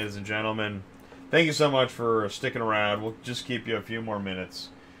 All right, ladies and gentlemen. Thank you so much for sticking around. We'll just keep you a few more minutes.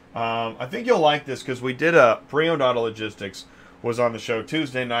 I think you'll like this because we did a Pre-Owned Auto Logistics was on the show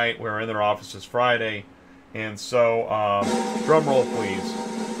Tuesday night. We were in their offices Friday. And so, drum roll, please.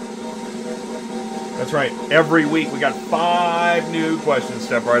 That's right. Every week we got 5 new questions.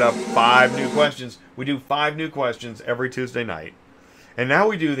 Step right up. 5 new questions. We do 5 new questions every Tuesday night. And now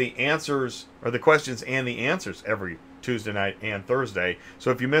we do the answers, or the questions and the answers every Tuesday night and Thursday.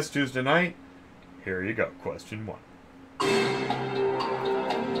 So if you missed Tuesday night, here you go. Question 1.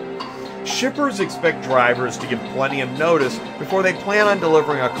 Shippers expect drivers to give plenty of notice before they plan on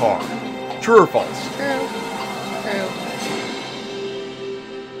delivering a car. True or false? True.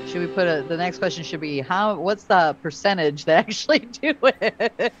 Should we put the next question should be what's the percentage that actually do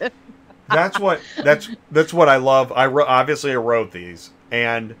it? That's what I love. Obviously I wrote these,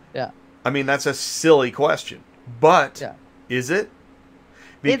 and Yeah. I mean that's a silly question, but Yeah. is it?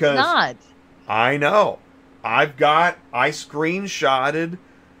 It's not. I know. I screenshotted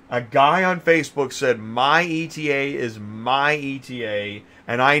a guy on Facebook said my ETA is my ETA,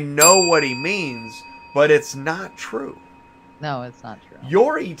 and I know what he means, but it's not true. No, it's not true.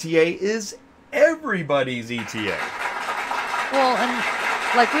 Your ETA is everybody's ETA. Well, and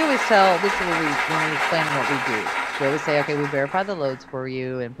like we always tell, this is what when we explain what we do. We always say, okay, we verify the loads for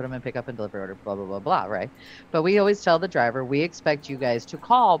you and put them in pickup and delivery order, blah, blah, blah, blah, right? But we always tell the driver, we expect you guys to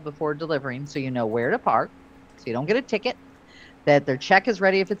call before delivering so you know where to park, so you don't get a ticket, that their check is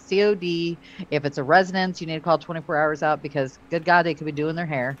ready if it's COD. If it's a residence, you need to call 24 hours out because, good God, they could be doing their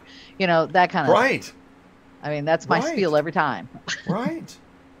hair. You know, that kind of thing. Right. I mean, that's my Right. spiel every time. Right.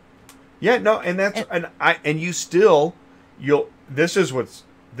 Yeah, no, and that's this is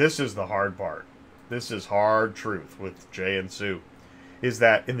the hard part. This is hard truth with Jay and Sue. Is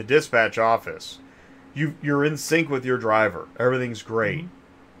that in the dispatch office, you're in sync with your driver. Everything's great.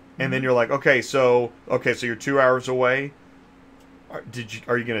 And then you're like, okay, so you're 2 hours away.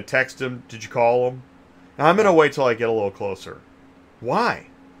 Are you going to text him? Did you call him? Now, I'm going to wait till I get a little closer. Why?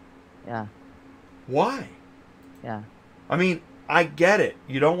 Yeah, Why? yeah. I mean, I get it.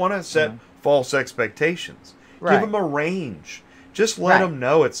 You don't want to set false expectations. Right. Give them a range. Just let Right. them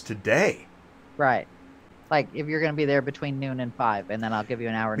know it's today. Right. Like, if you're going to be there between noon and 5, and then I'll give you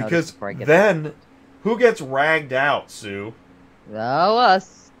an hour notice Because before I get then, who gets ragged out, Sue? there. Oh,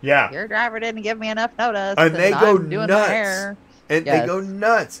 us. Yeah. Your driver didn't give me enough notice. And they go I'm doing nuts. my hair. And Yes. they go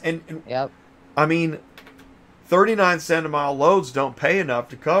nuts. And Yep. I mean, 39-cent a mile loads don't pay enough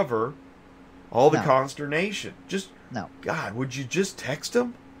to cover all the No. consternation. Just, No. God, would you just text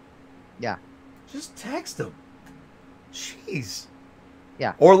them? Yeah. Just text them. Jeez.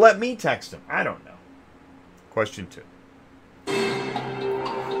 Yeah. Or let me text them. I don't know. Question 2.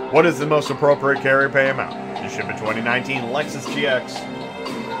 What is the most appropriate carrier pay amount to ship a 2019 Lexus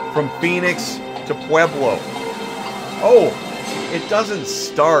GX from Phoenix to Pueblo? Oh, it doesn't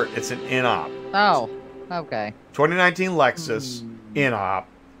start. It's an in-op. Oh, okay. 2019 Lexus in-op,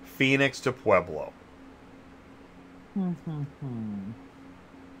 Phoenix to Pueblo.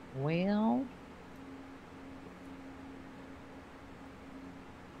 Well,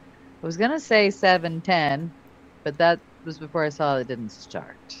 I was gonna say 7:10, but that was before I saw it didn't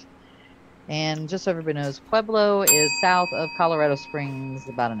start. And just so everybody knows, Pueblo is south of Colorado Springs,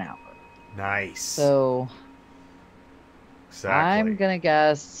 about an hour. Nice. So exactly. I'm gonna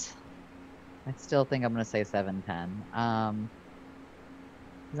guess. I still think I'm gonna say 7:10.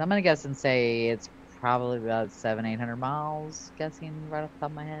 'Cause I'm gonna guess and say it's probably about 700-800 miles. Guessing right off the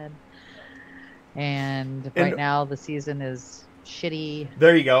top of my head. And right now the season is shitty.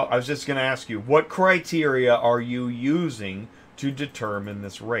 There you go. I was just going to ask you, what criteria are you using to determine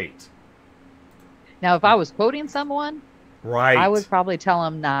this rate? Now, if I was quoting someone, Right. I would probably tell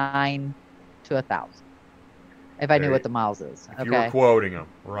them 9 to 1,000 if I knew what the miles is. If you were quoting them.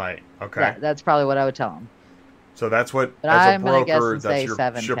 Right. Okay. Yeah, that's probably what I would tell them. So that's what, But as I'm a gonna guess broker, and that's say your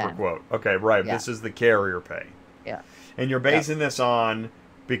 710. shipper quote. Okay, right. Yeah. This is the carrier pay. Yeah. And you're basing this on,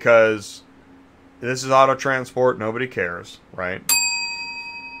 because this is auto transport, nobody cares, right?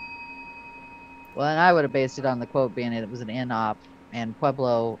 Well, and I would have based it on the quote being it was an in-op. And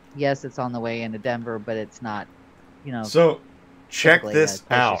Pueblo, yes, it's on the way into Denver, but it's not, you know. So check typically this a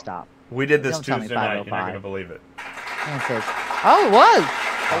place you out. stop. We did this Don't tell me Tuesday night. You're not 505. going to believe it. And it says, oh, it was.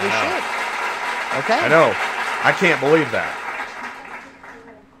 Holy I know. shit. Okay. I know. I can't believe that.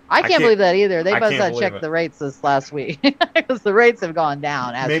 I can't believe that either. They I must can't have believe checked it. the rates this last week because the rates have gone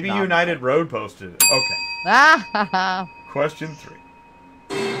down. Maybe astronomically. United Road posted it. Okay. Ah, Question 3.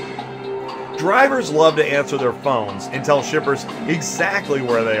 Drivers love to answer their phones and tell shippers exactly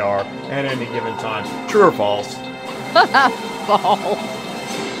where they are at any given time. True or false? false.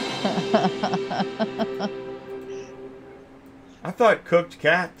 I thought Cooked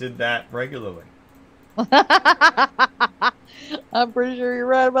Cat did that regularly. I'm pretty sure you're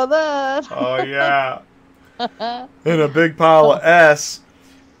right about that. Oh, yeah. In a big pile of S.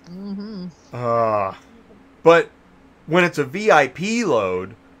 Mm-hmm. But when it's a VIP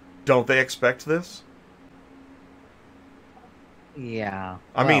load, don't they expect this? Yeah.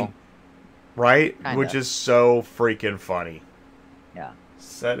 I mean, right? kind Which of. is so freaking funny. Yeah.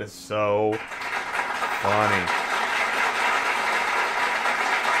 That is so funny.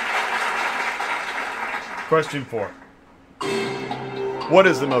 Question 4. What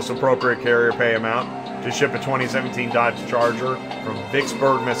is the most appropriate carrier pay amount to ship a 2017 Dodge Charger from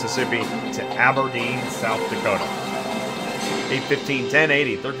Vicksburg, Mississippi to Aberdeen, South Dakota? 815,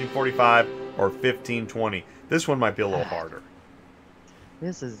 1080, 1345, or 1520. This one might be a little harder.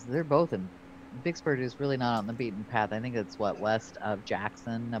 They're both in. Vicksburg is really not on the beaten path. I think it's west of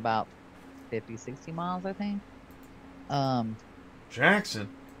Jackson, about 50, 60 miles, I think. Jackson.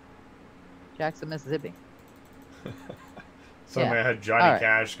 Jackson, Mississippi. Something Yeah. I had Johnny All right.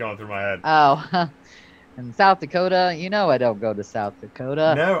 Cash going through my head. Oh, in South Dakota, I don't go to South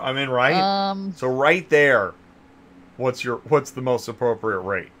Dakota. No, I mean, right? So right there, what's the most appropriate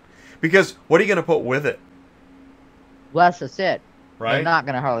rate? Because what are you going to put with it, That's just it. right? They're not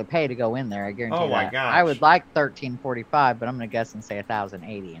going to hardly pay to go in there. I guarantee Oh, my that. gosh. I would like 1345, but I'm going to guess and say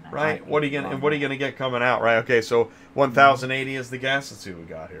 1,080. And I Right. might What are be you gonna wrong. What are you gonna get coming out? Right. Okay. So 1,080 is the guess. Let's see what we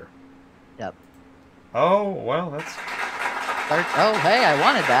got here. Yep. Oh well, that's. Oh, hey, I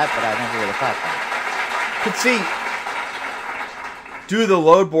wanted that, but I never would have thought that. But see, do the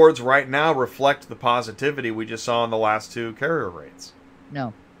load boards right now reflect the positivity we just saw in the last two carrier rates?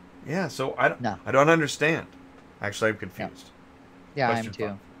 No. Yeah. So I No. don't understand. Actually, I'm confused. Yeah, I am Question too.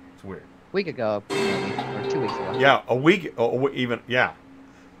 5. It's weird. Week ago, maybe, or 2 weeks ago. Yeah, a week, even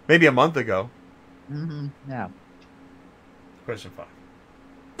maybe a month ago. Mm-hmm. Yeah. Question 5.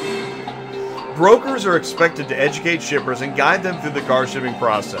 Brokers are expected to educate shippers and guide them through the car shipping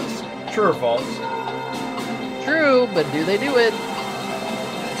process. True or false? True, but do they do it?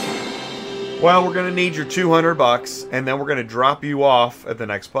 Well, we're going to need your $200, and then we're going to drop you off at the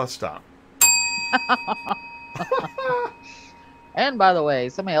next bus stop. And by the way,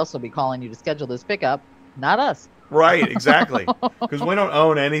 somebody else will be calling you to schedule this pickup, not us. Right, exactly. Because we don't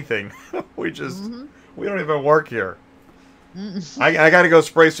own anything. We just, we don't even work here. I got to go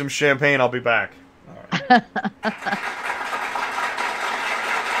spray some champagne. I'll be back. All right.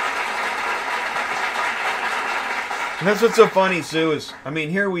 And that's what's so funny, Sue, is, I mean,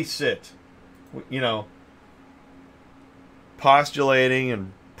 here we sit, postulating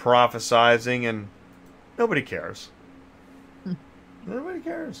and prophesizing, and nobody cares. Nobody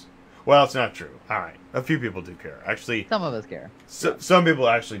cares. Well, it's not true. All right. A few people do care. Actually, Some of us care. some people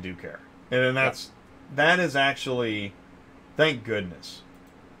actually do care. And that is actually, thank goodness.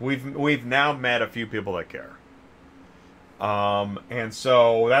 We've now met a few people that care. And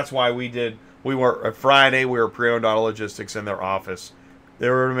so that's why we were Friday, we were Pre-Owned Auto Logistics in their office. They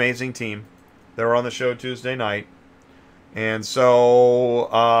were an amazing team. They were on the show Tuesday night. And so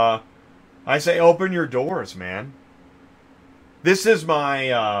I say open your doors, man. This is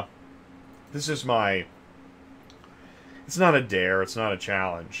my it's not a dare, it's not a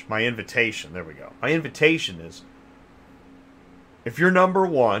challenge. My invitation, there we go. My invitation is, if you're number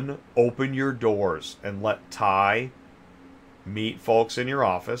one, open your doors and let Ty meet folks in your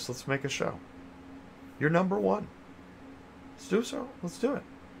office. Let's make a show. You're number one. Let's do so. Let's do it.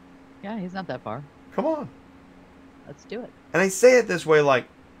 Yeah, he's not that far. Come on. Let's do it. And I say it this way, like,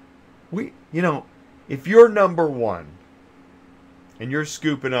 if you're number one and you're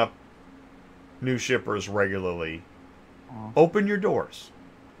scooping up new shippers regularly, open your doors.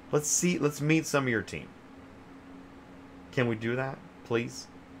 Let's meet some of your team. Can we do that, please?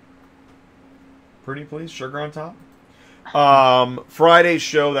 Pretty please, sugar on top. Friday's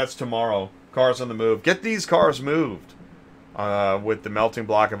show, that's tomorrow. Cars on the Move. Get these cars moved with the melting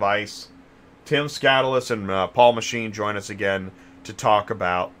block of ice. Tim Scatalis and Paul Machine join us again to talk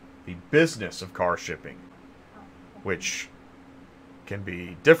about the business of car shipping, which can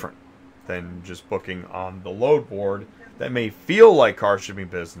be different than just booking on the load board. That may feel like car shipping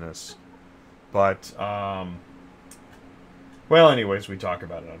business, but well, anyways, we talk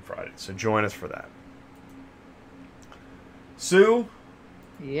about it on Friday, so join us for that. Sue?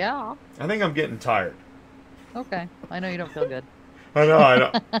 Yeah. I think I'm getting tired. Okay. I know you don't feel good. I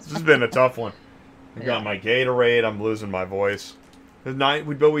know. This has been a tough one. I got Yeah. my Gatorade. I'm losing my voice. But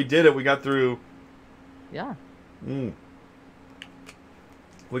we did it. We got through. Yeah.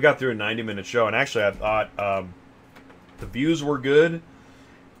 We got through a 90-minute show, and actually, I thought the views were good,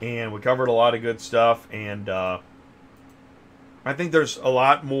 and we covered a lot of good stuff. And I think there's a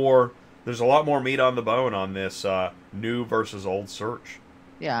lot more. There's a lot more meat on the bone on this new versus old search.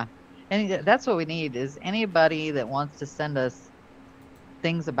 Yeah. And that's what we need is anybody that wants to send us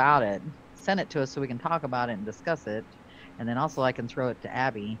things about it, send it to us so we can talk about it and discuss it. And then also I can throw it to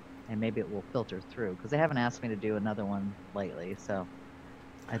Abby and maybe it will filter through because they haven't asked me to do another one lately. So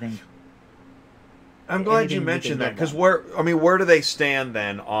I think I'm glad you anything we mentioned can that get because where do they stand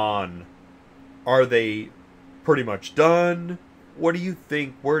then on? Are they pretty much done? What do you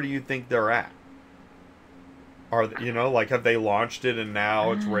think? Where do you think they're at? Are they, have they launched it and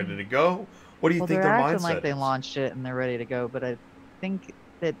now it's ready to go? What do you think they're their acting mindset like they is? launched it and they're ready to go, but I think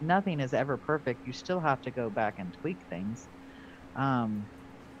that nothing is ever perfect. You still have to go back and tweak things.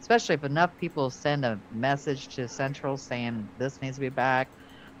 Especially if enough people send a message to Central saying this needs to be back.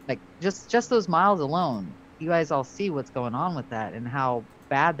 Like just those miles alone, you guys all see what's going on with that and how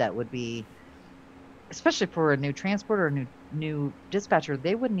bad that would be, especially for a new transporter or a new dispatcher.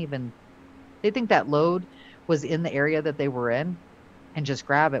 They think that load was in the area that they were in and just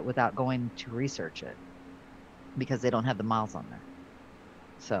grab it without going to research it because they don't have the miles on there.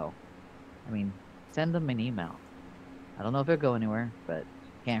 So, I mean, send them an email. I don't know if it'll go anywhere, but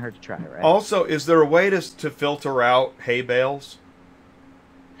can't hurt to try, right? Also, is there a way to filter out hay bales?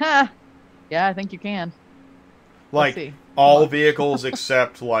 Yeah, I think you can. Let's Like see. all vehicles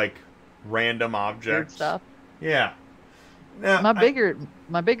except like random objects. Weird stuff. Yeah. Now, My bigger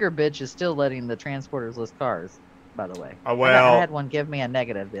bitch is still letting the transporters list cars, by the way. I well, had one give me a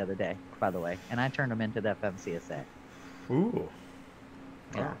negative the other day, by the way, and I turned them into the FMCSA. ooh.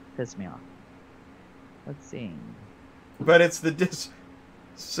 Yeah, pissed me off. Let's see. But it's the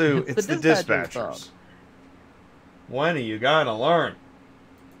Sue, It's it's the the dispatcher's dispatchers. fault. When are you gonna learn?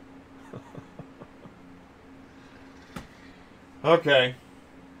 Okay.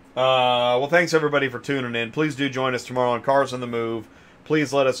 Well, thanks everybody for tuning in. Please do join us tomorrow on Cars on the Move.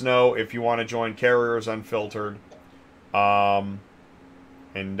 Please let us know if you want to join Carriers Unfiltered. Whatever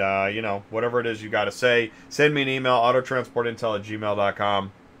it is you got to say, send me an email,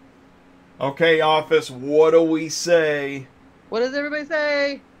 autotransportintel@gmail.com. Okay, office, what do we say? What does everybody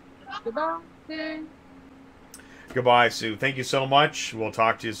say? Goodbye. Goodbye, Sue. Thank you so much. We'll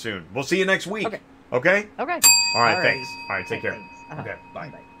talk to you soon. We'll see you next week. Okay. Okay? Okay. All right, Alrighty. thanks. All right, take care. Thanks. Okay, bye.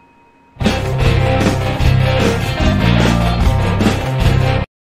 Bye.